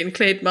surgery and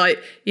cleared my,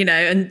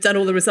 and done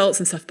all the results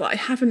and stuff, but I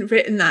haven't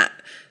written that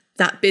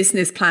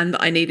business plan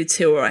that I needed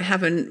to, or I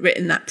haven't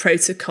written that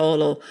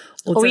protocol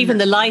or even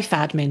the life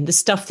admin, the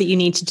stuff that you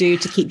need to do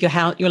to keep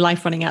your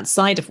life running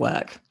outside of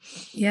work.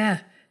 Yeah,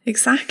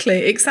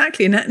 exactly.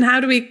 And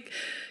how do we,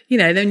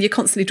 then you're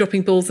constantly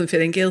dropping balls and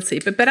feeling guilty.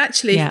 But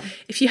actually,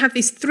 if you have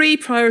these 3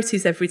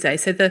 priorities every day,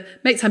 so the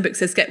Make Time book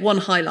says get one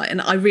highlight,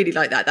 and I really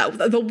like that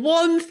the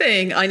one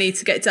thing I need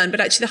to get done. But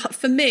actually,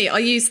 for me, I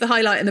use the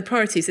highlight and the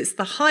priorities. It's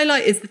the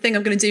highlight is the thing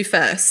I'm going to do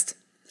first.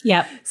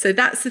 Yeah. So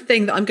that's the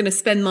thing that I'm going to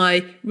spend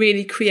my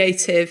really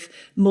creative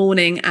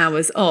morning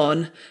hours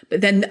on. But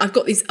then I've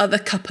got these other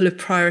couple of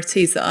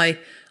priorities that I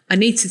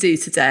need to do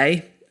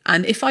today.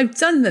 And if I've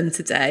done them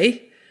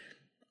today,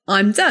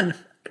 I'm done,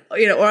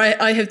 or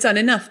I have done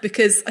enough,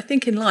 because I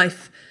think in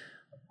life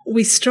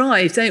we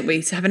strive, don't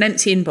we, to have an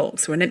empty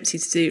inbox or an empty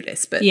to-do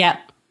list. But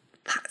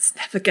that's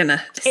never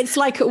gonna. It's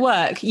like at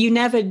work. You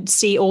never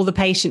see all the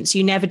patients.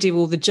 You never do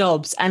all the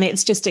jobs. And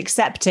it's just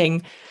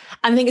accepting.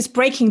 I think it's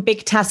breaking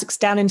big tasks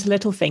down into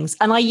little things.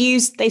 And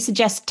they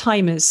suggest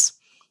timers,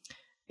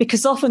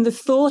 because often the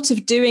thought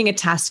of doing a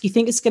task, you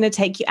think it's going to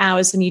take you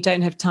hours and you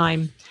don't have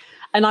time.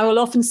 And I will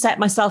often set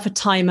myself a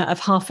timer of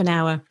half an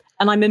hour.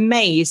 And I'm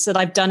amazed that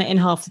I've done it in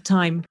half the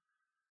time.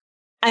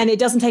 And it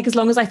doesn't take as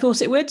long as I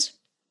thought it would.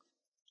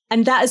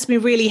 And that has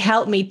really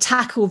helped me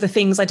tackle the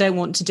things I don't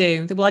want to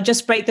do. Well, I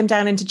just break them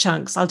down into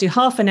chunks. I'll do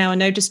half an hour,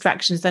 no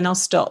distractions, then I'll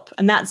stop.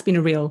 And that's been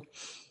a real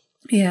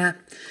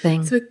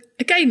thing. So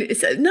again,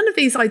 none of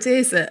these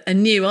ideas are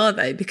new, are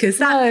they? Because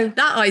that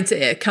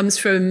idea comes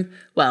from,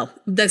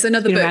 there's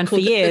another book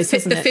called The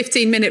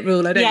 15-minute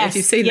Rule. I don't know if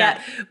you've seen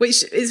that,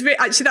 which is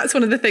actually, that's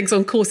one of the things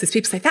on courses.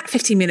 People say, that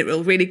 15-minute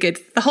rule, really good.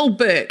 The whole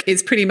book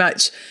is pretty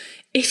much,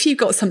 if you've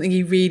got something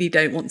you really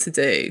don't want to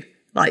do,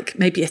 like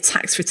maybe a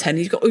tax return,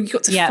 you've got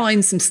to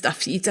find some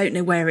stuff you don't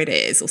know where it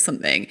is or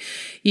something.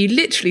 You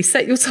literally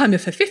set your timer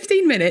for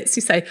 15 minutes.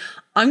 You say,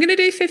 I'm going to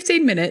do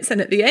 15 minutes. And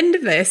at the end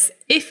of this,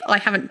 if I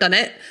haven't done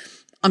it,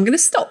 I'm going to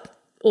stop,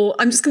 or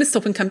I'm just going to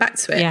stop and come back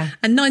to it. Yeah.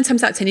 And 9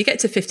 times out of 10, you get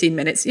to 15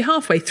 minutes, you're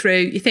halfway through,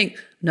 you think,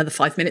 another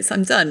 5 minutes,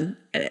 I'm done.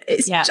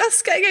 It's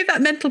just getting over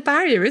that mental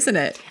barrier, isn't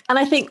it? And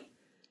I think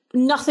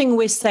nothing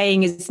we're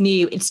saying is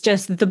new. It's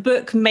just the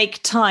book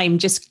Make Time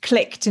just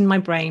clicked in my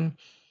brain.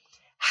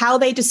 How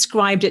they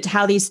described it,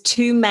 how these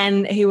 2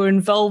 men who were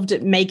involved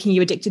at making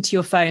you addicted to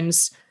your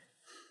phones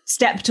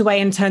stepped away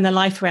and turned their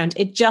life around.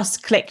 It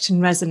just clicked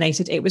and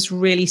resonated. It was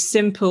really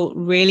simple,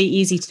 really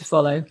easy to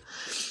follow.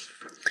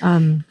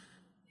 And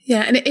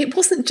it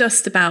wasn't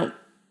just about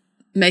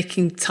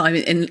making time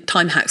in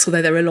time hacks,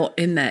 although there are a lot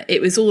in there.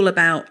 It was all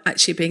about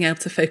actually being able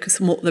to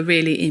focus on what the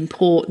really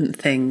important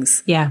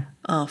things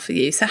are for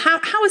you. So how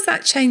has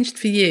that changed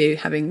for you,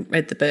 having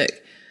read the book?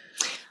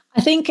 I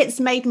think it's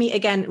made me,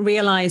 again,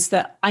 realize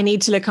that I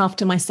need to look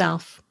after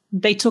myself.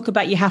 They talk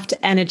about you have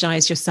to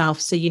energize yourself.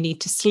 So you need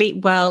to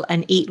sleep well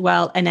and eat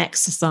well and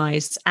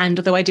exercise. And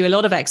although I do a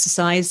lot of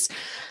exercise,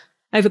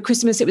 over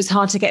Christmas, it was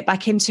hard to get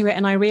back into it.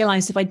 And I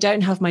realized if I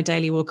don't have my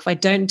daily walk, if I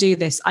don't do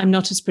this, I'm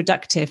not as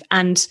productive.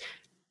 And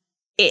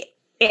it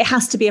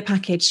has to be a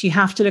package. You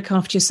have to look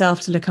after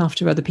yourself to look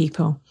after other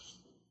people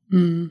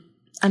and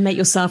make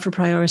yourself a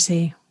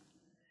priority.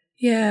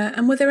 Yeah.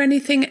 And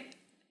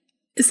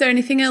is there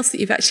anything else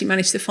that you've actually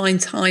managed to find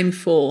time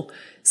for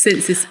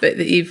since this book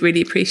that you've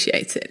really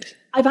appreciated?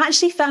 I've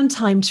actually found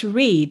time to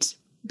read,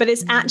 but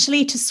it's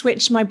actually to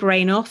switch my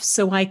brain off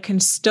so I can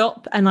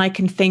stop and I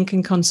can think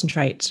and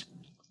concentrate.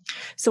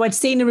 So I'd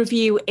seen a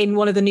review in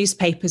one of the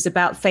newspapers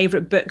about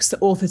favourite books that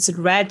authors had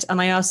read.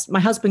 And I asked, my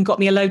husband got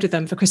me a load of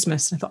them for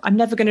Christmas. And I thought, I'm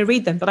never going to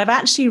read them. But I've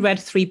actually read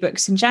 3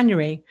 books in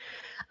January.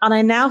 And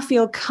I now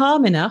feel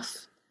calm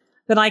enough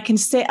that I can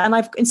sit and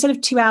instead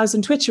of 2 hours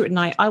on Twitter at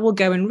night, I will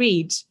go and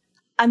read.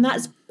 And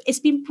it's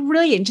been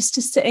brilliant just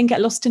to sit and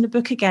get lost in a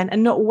book again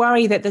and not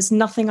worry that there's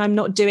nothing I'm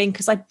not doing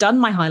because I've done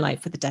my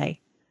highlight for the day.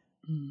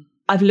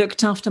 I've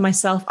looked after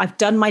myself. I've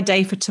done my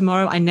day for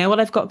tomorrow. I know what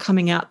I've got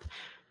coming up.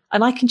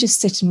 And I can just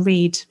sit and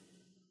read.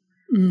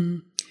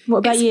 What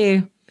about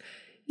you?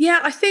 Yeah,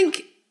 I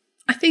think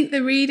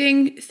the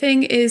reading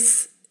thing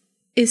is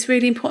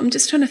really important. I'm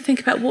just trying to think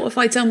about what have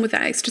I done with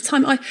that extra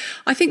time.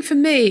 I think for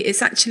me,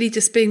 it's actually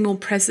just being more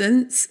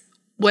present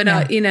when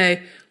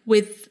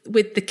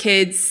with the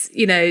kids,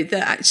 that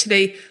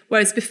actually,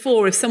 whereas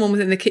before, if someone was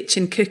in the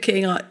kitchen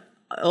cooking,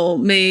 or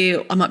me,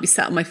 I might be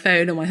sat on my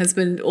phone, or my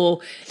husband, or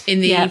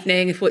in the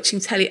evening, if watching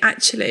telly.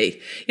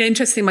 Actually,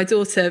 interesting, my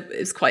daughter, it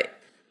was quite,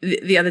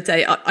 the other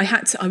day,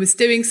 I was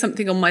doing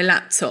something on my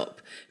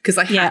laptop because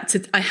I had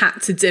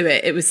to do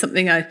it. It was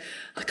something I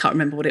can't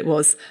remember what it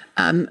was.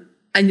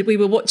 And we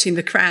were watching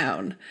The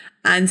Crown.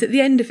 And at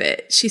the end of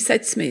it, she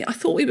said to me, I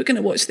thought we were going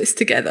to watch this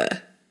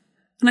together.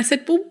 And I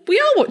said, well, we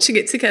are watching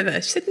it together.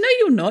 She said, no,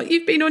 you're not.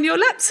 You've been on your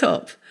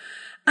laptop.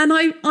 And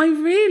I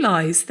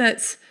realised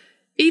that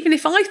even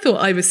if I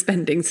thought I was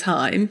spending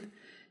time,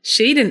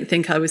 she didn't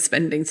think I was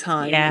spending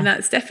time. Yeah. And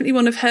that's definitely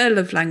one of her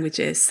love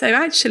languages. So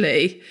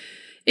actually,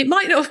 it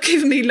might not have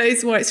given me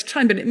loads more extra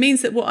time, but it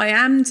means that what I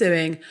am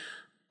doing,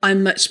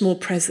 I'm much more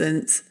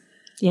present.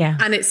 Yeah.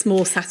 And it's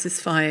more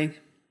satisfying.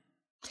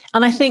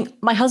 And I think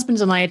my husband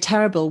and I are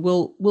terrible.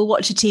 We'll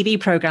watch a TV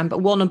program, but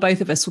one or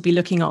both of us will be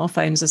looking at our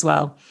phones as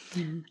well.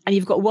 And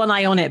you've got one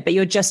eye on it, but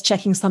you're just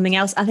checking something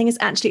else. I think it's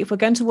actually, if we're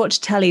going to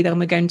watch telly, then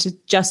we're going to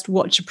just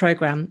watch a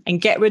program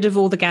and get rid of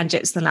all the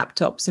gadgets and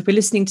laptops. If we're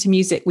listening to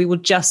music, we will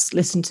just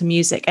listen to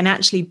music and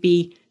actually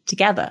be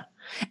together.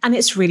 And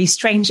it's really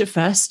strange at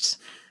first.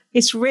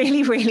 It's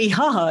really, really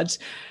hard.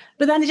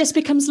 But then it just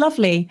becomes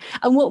lovely.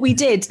 And what we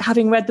did,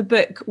 having read the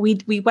book,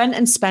 we went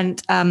and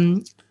spent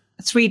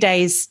 3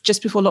 days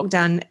just before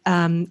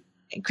lockdown,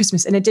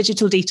 Christmas, in a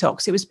digital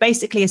detox. It was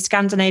basically a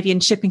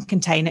Scandinavian shipping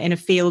container in a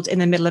field in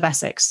the middle of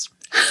Essex.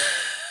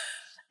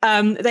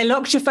 They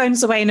locked your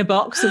phones away in a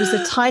box. It was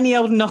a tiny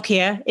old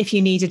Nokia if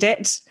you needed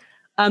it.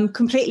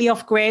 Completely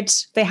off grid.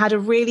 They had a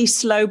really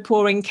slow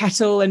pouring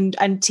kettle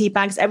and tea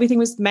bags. Everything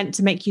was meant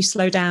to make you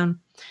slow down.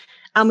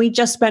 And we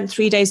just spent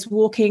 3 days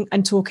walking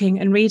and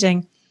talking and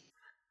reading.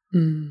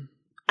 And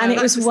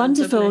it was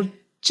wonderful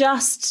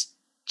just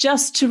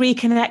to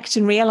reconnect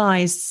and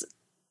realize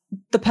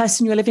the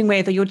person you're living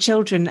with or your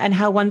children and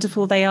how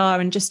wonderful they are,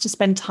 and just to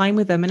spend time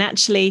with them. And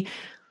actually,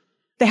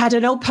 they had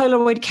an old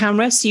Polaroid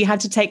camera. So you had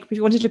to take, if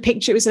you wanted a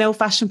picture, it was an old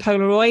fashioned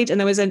Polaroid, and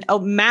there was an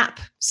old map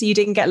so you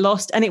didn't get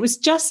lost. And it was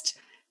just,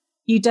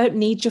 you don't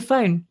need your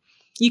phone.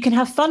 You can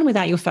have fun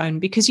without your phone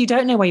because you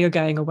don't know where you're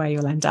going or where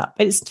you'll end up.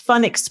 It's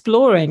fun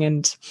exploring.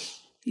 And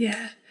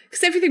yeah,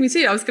 because everything we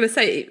do, I was going to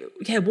say,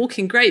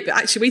 walking great, but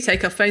actually we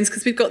take our phones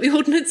because we've got the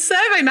Ordnance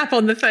Survey map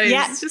on the phone.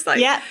 It's just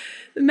like,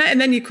 and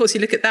then of course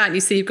you look at that and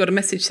you see you've got a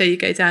message, so you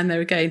go down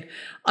there again.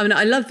 I mean,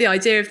 I love the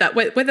idea of that.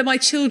 Whether my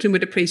children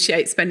would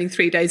appreciate spending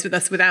 3 days with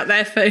us without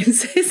their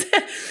phones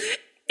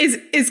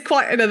is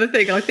quite another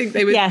thing. I think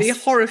they would be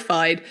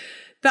horrified.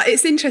 But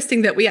it's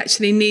interesting that we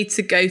actually need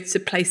to go to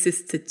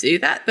places to do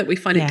that we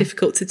find it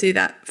difficult to do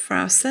that for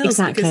ourselves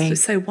because we're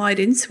so wide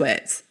into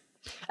it.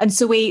 And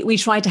so we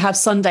try to have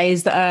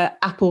Sundays that are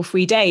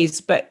Apple-free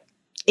days, but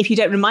if you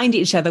don't remind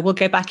each other, we'll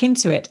go back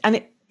into it.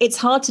 And it's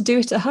hard to do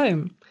it at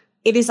home.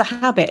 It is a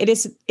habit.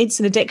 It's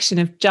an addiction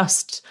of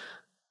just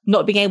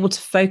not being able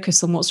to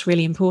focus on what's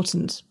really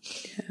important.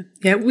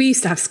 Yeah, we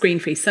used to have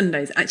screen-free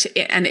Sundays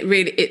actually, and it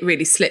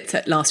really slipped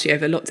at last year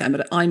over lockdown.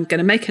 But I'm going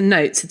to make a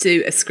note to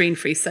do a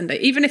screen-free Sunday,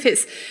 even if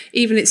it's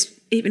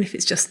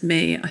just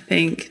me. I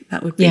think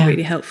that would be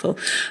really helpful.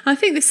 I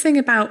think this thing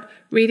about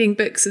reading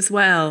books as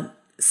well.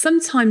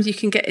 Sometimes you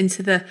can get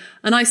into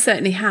and I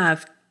certainly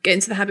have, get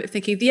into the habit of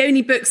thinking the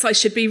only books I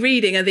should be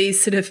reading are these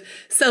sort of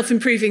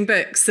self-improving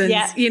books. And,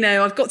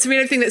 I've got to read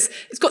everything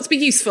it's got to be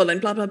useful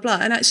and blah, blah, blah.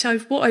 And actually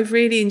what I've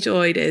really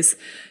enjoyed is,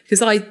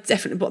 because I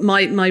definitely,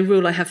 my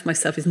rule I have for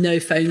myself is no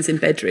phones in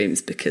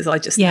bedrooms because I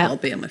just, I'll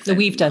be on my phone.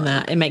 We've done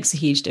that. It makes a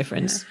huge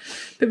difference.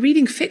 Yeah. But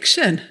reading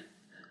fiction.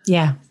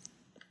 Yeah.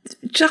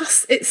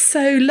 It's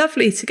so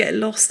lovely to get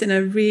lost in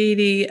a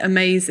really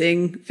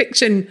amazing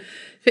fiction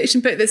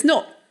book that's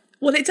not,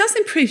 well, it does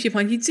improve your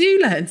mind. You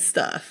do learn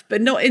stuff, but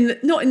not in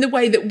the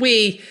way that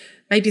we,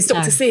 maybe as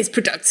Dr. C, is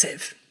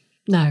productive.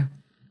 No,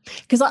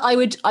 because I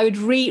would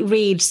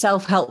reread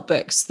self-help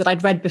books that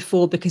I'd read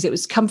before because it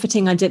was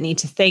comforting. I didn't need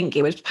to think.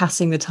 It was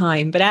passing the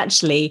time. But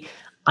actually,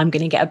 I'm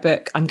going to get a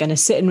book. I'm going to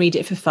sit and read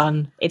it for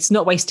fun. It's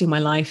not wasting my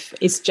life.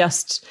 It's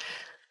just,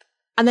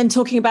 and then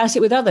talking about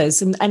it with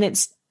others, and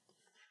it's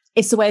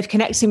a way of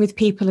connecting with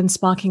people and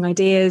sparking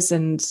ideas,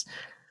 and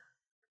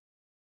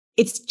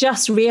it's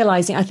just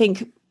realizing, I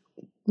think,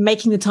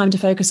 making the time to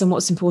focus on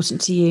what's important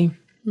to you.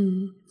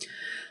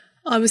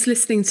 I was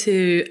listening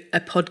to a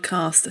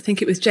podcast. I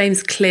think it was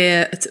James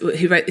Clear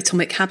who wrote the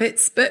Atomic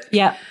Habits book.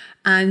 Yeah.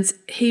 And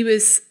he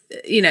was,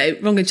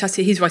 Rangan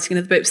Chatterjee, he's writing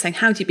another book saying,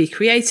 how do you be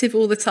creative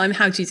all the time?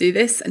 How do you do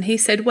this? And he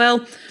said,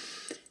 well,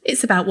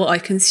 it's about what I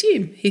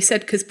consume. He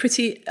said,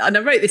 and I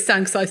wrote this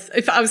down because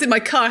if I was in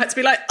my car, I had to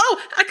be like,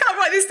 oh, I can't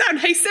write this down.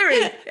 Hey,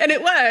 Siri. And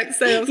it worked.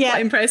 So I was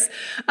quite impressed.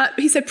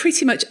 He said,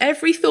 pretty much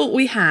every thought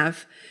we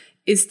have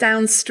is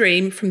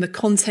downstream from the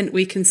content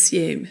we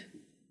consume.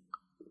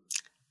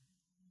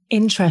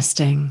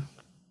 Interesting.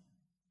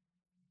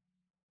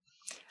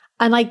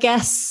 And I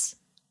guess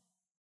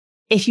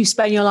if you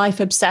spend your life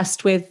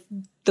obsessed with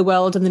the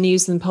world and the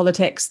news and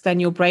politics, then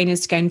your brain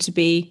is going to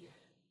be,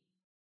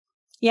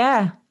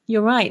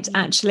 you're right,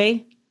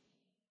 actually.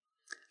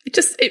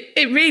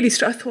 It really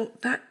struck. I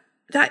thought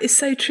that is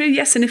so true.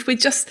 Yes. And if we're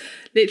just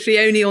literally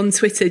only on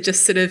Twitter,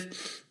 just sort of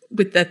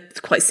with the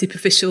quite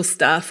superficial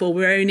stuff, or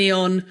we're only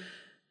on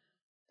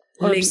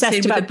or LinkedIn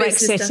obsessed about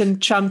Brexit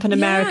and Trump and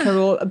America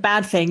or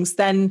bad things,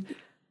 then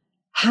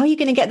how are you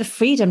going to get the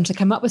freedom to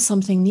come up with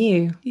something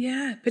new?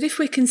 Yeah. But if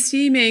we're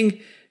consuming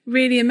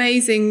really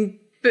amazing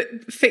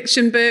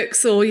fiction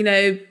books or,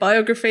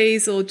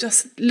 biographies, or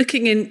just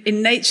looking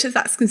in nature,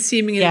 that's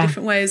consuming in a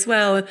different way as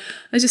well. And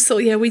I just thought,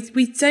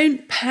 we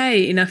don't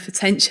pay enough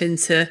attention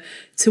to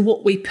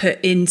what we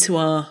put into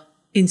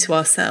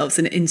ourselves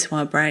and into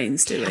our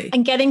brains, do we?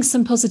 And getting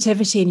some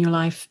positivity in your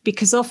life,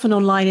 because often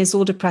online is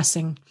all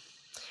depressing.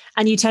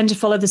 And you tend to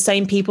follow the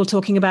same people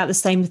talking about the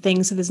same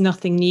things, so there's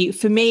nothing new.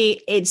 For me,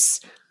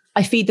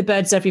 I feed the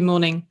birds every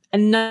morning,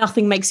 and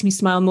nothing makes me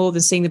smile more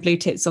than seeing the blue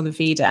tits on the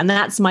feeder. And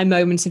that's my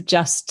moment of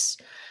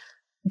just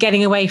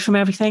getting away from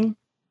everything.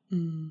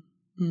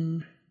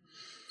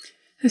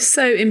 It's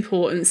so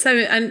important. So,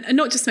 and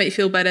not just to make you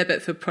feel better,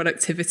 but for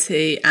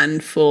productivity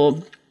and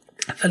for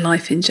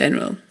life in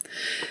general.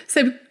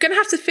 So we're going to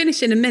have to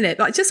finish in a minute,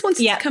 but I just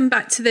wanted to come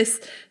back to this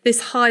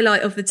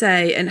highlight of the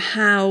day and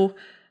how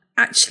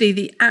actually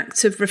the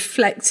act of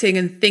reflecting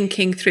and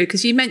thinking through,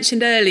 because you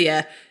mentioned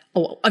earlier,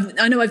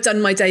 I know I've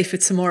done my day for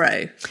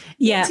tomorrow.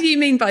 Yeah. What do you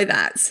mean by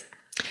that?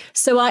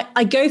 So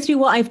I go through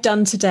what I've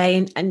done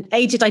today and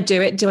did I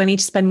do it? Do I need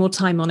to spend more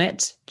time on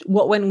it?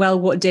 What went well,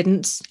 what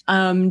didn't?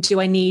 Do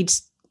I need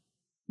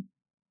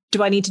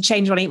to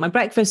change when I eat my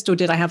breakfast, or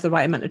did I have the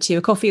right amount of tea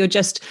or coffee, or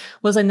just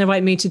was I in the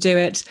right mood to do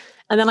it?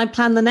 And then I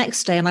plan the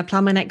next day and I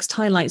plan my next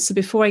highlights. So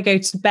before I go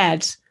to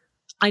bed,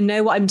 I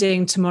know what I'm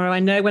doing tomorrow. I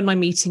know when my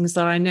meetings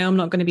are. I know I'm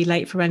not going to be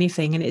late for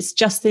anything. And it's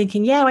just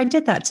thinking, I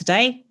did that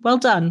today. Well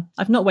done.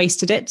 I've not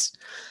wasted it.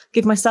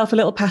 Give myself a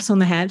little pat on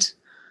the head.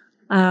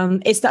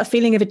 It's that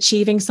feeling of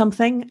achieving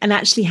something and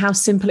actually how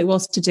simple it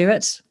was to do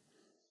it.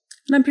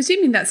 And I'm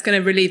presuming that's going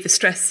to relieve the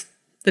stress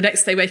the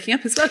next day waking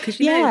up as well. Because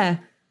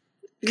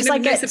because I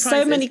get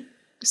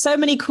so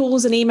many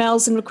calls and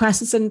emails and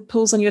requests and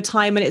pulls on your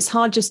time, and it's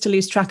hard just to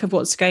lose track of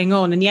what's going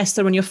on. And yes,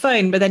 they're on your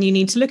phone, but then you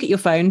need to look at your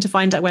phone to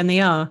find out when they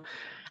are.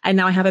 And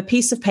now I have a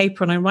piece of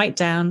paper and I write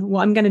down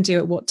what I'm going to do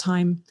at what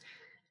time.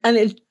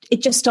 And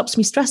it just stops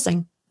me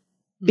stressing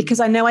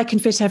because I know I can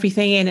fit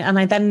everything in. And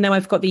I then know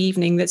I've got the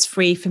evening that's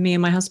free for me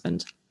and my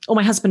husband. Or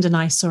my husband and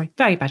I, sorry.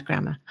 Very bad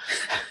grammar.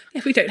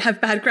 Yeah, we don't have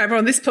bad grammar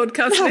on this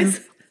podcast. No.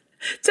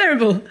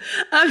 Terrible.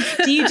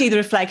 Do you do the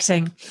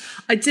reflecting?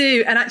 I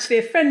do. And actually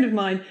a friend of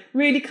mine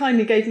really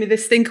kindly gave me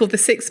this thing called the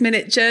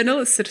 6-minute journal.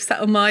 It's sort of sat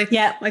on my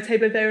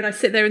table there, and I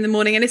sit there in the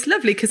morning, and it's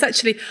lovely because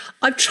actually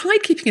I've tried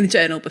keeping in a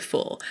journal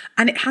before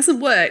and it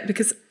hasn't worked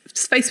because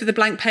just faced with a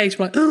blank page,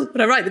 I'm like, oh, what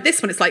do I write? But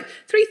this one, it's like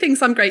 3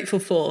 things I'm grateful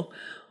for.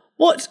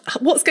 What's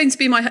going to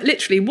be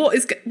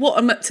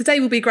today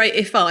will be great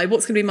if what's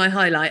going to be my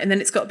highlight? And then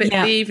it's got a bit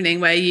of the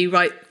evening where you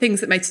write things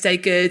that made today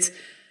good.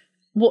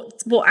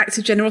 What act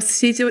of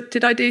generosity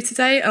did I do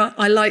today?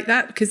 I like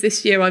that because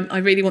this year I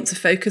really want to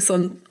focus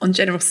on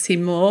generosity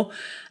more.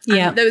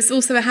 And there was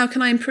also a how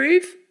can I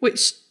improve,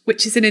 which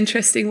is an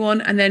interesting one.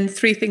 And then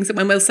 3 things that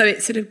went well. So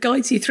it sort of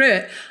guides you through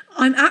it.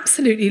 I'm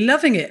absolutely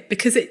loving it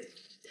because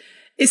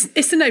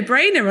it's a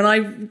no-brainer.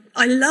 And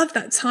I love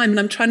that time. And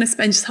I'm trying to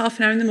spend just half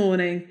an hour in the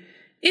morning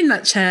in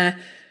that chair,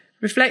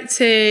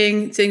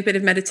 reflecting, doing a bit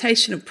of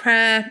meditation or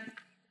prayer,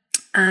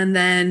 and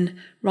then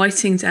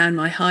writing down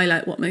my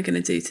highlight, what am I going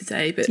to do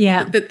today? But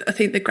I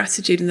think the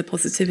gratitude and the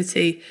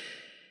positivity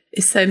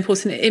is so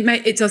important.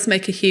 It does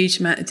make a huge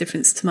amount of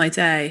difference to my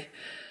day.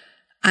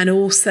 And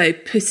also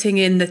putting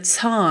in the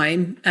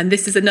time, and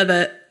this is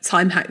another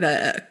time hack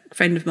that a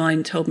friend of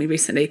mine told me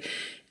recently.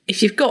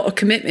 If you've got a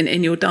commitment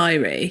in your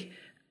diary,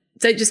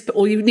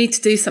 or you need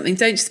to do something,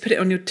 don't just put it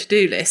on your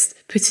to-do list,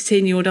 put it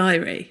in your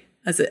diary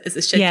as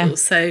a schedule. Yeah.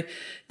 So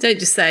don't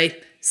just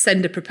say,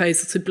 send a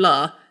proposal to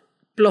blah,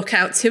 block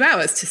out 2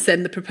 hours to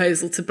send the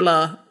proposal to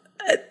blah.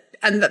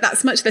 And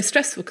that's much less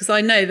stressful because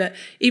I know that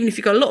even if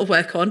you've got a lot of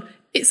work on,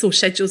 it's all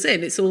scheduled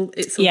in, it's all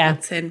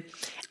booked in.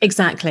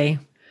 Exactly.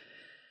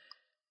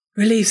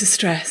 Relieves the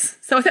stress.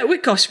 So I thought,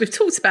 we've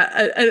talked about,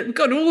 we've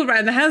gone all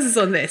around the houses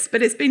on this,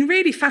 but it's been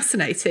really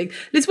fascinating.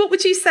 Liz, what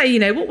would you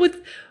say, what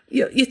would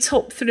your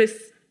top sort of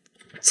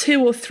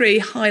 2 or 3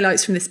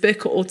 highlights from this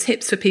book or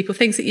tips for people,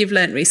 things that you've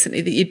learned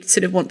recently that you'd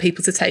sort of want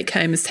people to take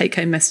home as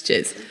take-home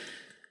messages?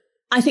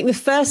 I think the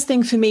first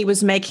thing for me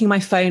was making my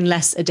phone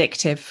less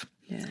addictive.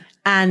 Yeah.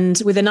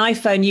 And with an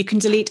iPhone, you can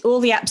delete all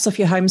the apps off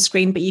your home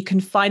screen, but you can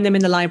find them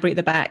in the library at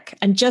the back.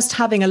 And just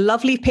having a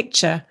lovely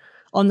picture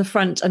on the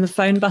front and the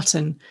phone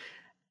button,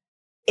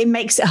 it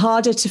makes it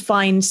harder to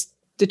find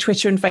the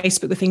Twitter and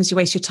Facebook, the things you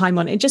waste your time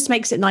on. It just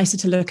makes it nicer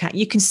to look at.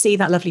 You can see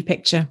that lovely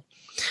picture.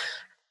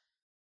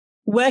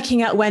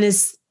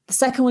 The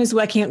second one is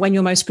working out when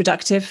you're most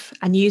productive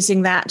and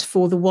using that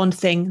for the one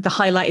thing, the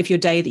highlight of your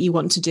day that you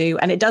want to do.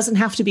 And it doesn't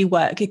have to be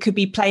work. It could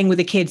be playing with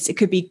the kids. It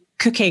could be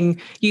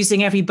cooking,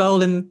 using every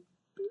bowl and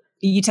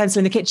utensil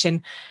in the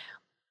kitchen.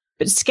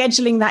 But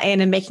scheduling that in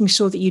and making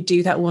sure that you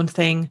do that one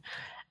thing.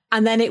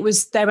 And then it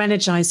was they're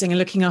energizing and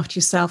looking after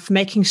yourself,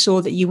 making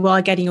sure that you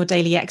are getting your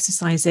daily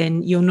exercise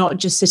in. You're not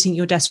just sitting at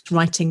your desk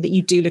writing, that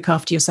you do look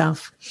after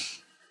yourself.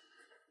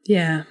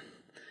 Yeah.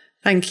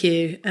 Thank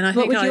you. And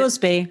what would yours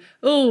be?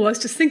 Oh, I was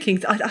just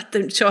thinking, I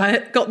don't sure I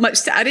got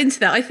much to add into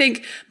that. I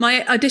think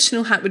my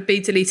additional hack would be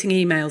deleting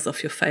emails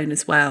off your phone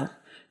as well.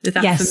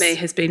 That for me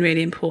has been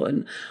really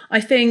important.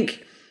 I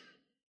think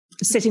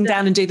sitting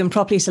down and do them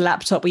properly to a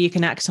laptop where you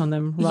can act on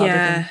them.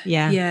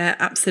 Yeah,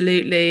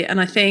 absolutely.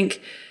 And I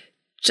think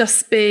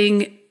just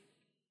being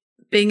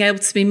able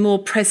to be more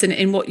present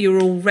in what you're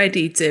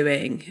already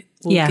doing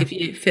will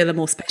feel a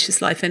more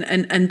spacious life.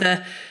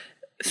 And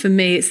for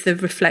me, it's the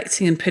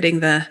reflecting and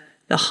putting the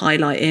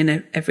highlight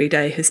in every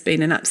day has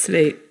been an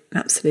absolute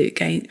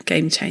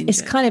game changer.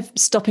 It's kind of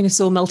stopping us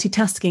all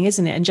multitasking,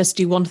 isn't it? And just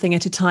do one thing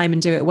at a time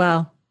and do it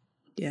well.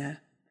 Yeah.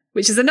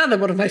 Which is another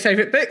one of my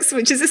favourite books,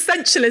 which is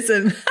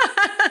Essentialism.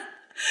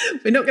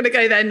 We're not going to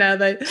go there now,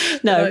 though.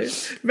 No. I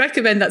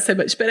recommend that so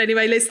much. But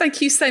anyway, Liz,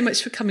 thank you so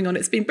much for coming on.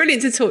 It's been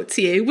brilliant to talk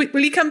to you. Will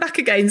you come back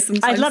again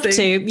sometime I'd love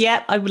soon? to.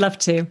 Yeah, I would love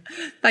to.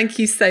 Thank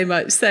you so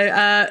much.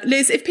 So,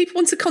 Liz, if people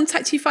want to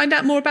contact you, find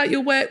out more about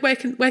your work, where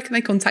can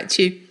they contact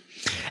you?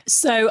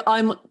 So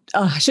I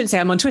shouldn't say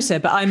I'm on Twitter,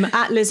 but I'm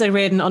at Liz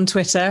O'Riordan on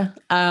Twitter.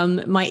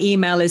 My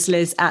email is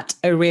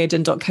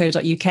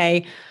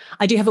liz@o'riordan.co.uk.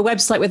 I do have a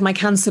website with my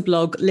cancer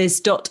blog,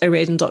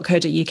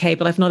 liz.o'riordan.co.uk,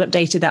 but I've not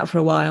updated that for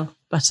a while.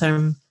 But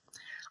I'm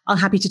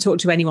happy to talk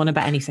to anyone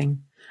about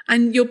anything.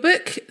 And your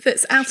book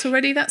that's out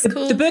already,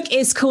 The book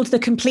is called The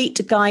Complete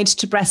Guide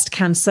to Breast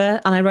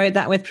Cancer. And I wrote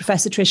that with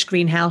Professor Trish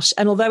Greenhalgh.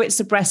 And although it's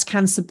a breast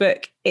cancer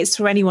book, it's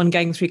for anyone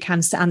going through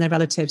cancer and their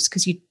relatives,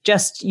 because you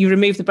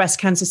remove the breast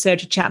cancer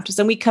surgery chapters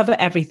and we cover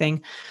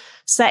everything.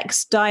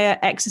 Sex, diet,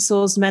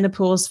 exercise,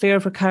 menopause, fear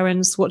of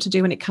recurrence, what to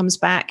do when it comes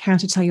back, how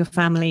to tell your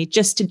family,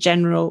 just in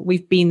general.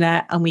 We've been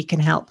there and we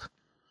can help.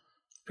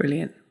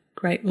 Brilliant.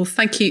 Great. Well,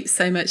 thank you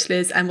so much,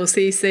 Liz, and we'll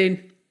see you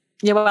soon.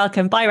 You're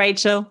welcome. Bye,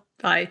 Rachel.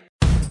 Bye.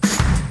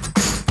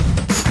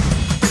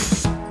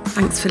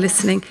 Thanks for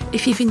listening.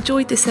 If you've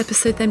enjoyed this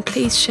episode, then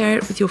please share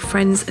it with your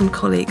friends and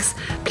colleagues.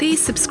 Please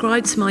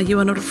subscribe to my You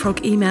Are Not a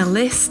Frog email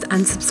list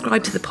and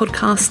subscribe to the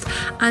podcast.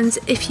 And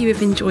if you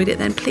have enjoyed it,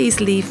 then please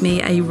leave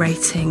me a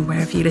rating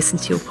wherever you listen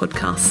to your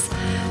podcasts.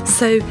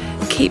 So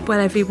keep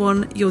well,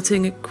 everyone. You're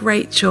doing a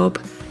great job.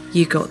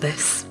 You got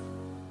this.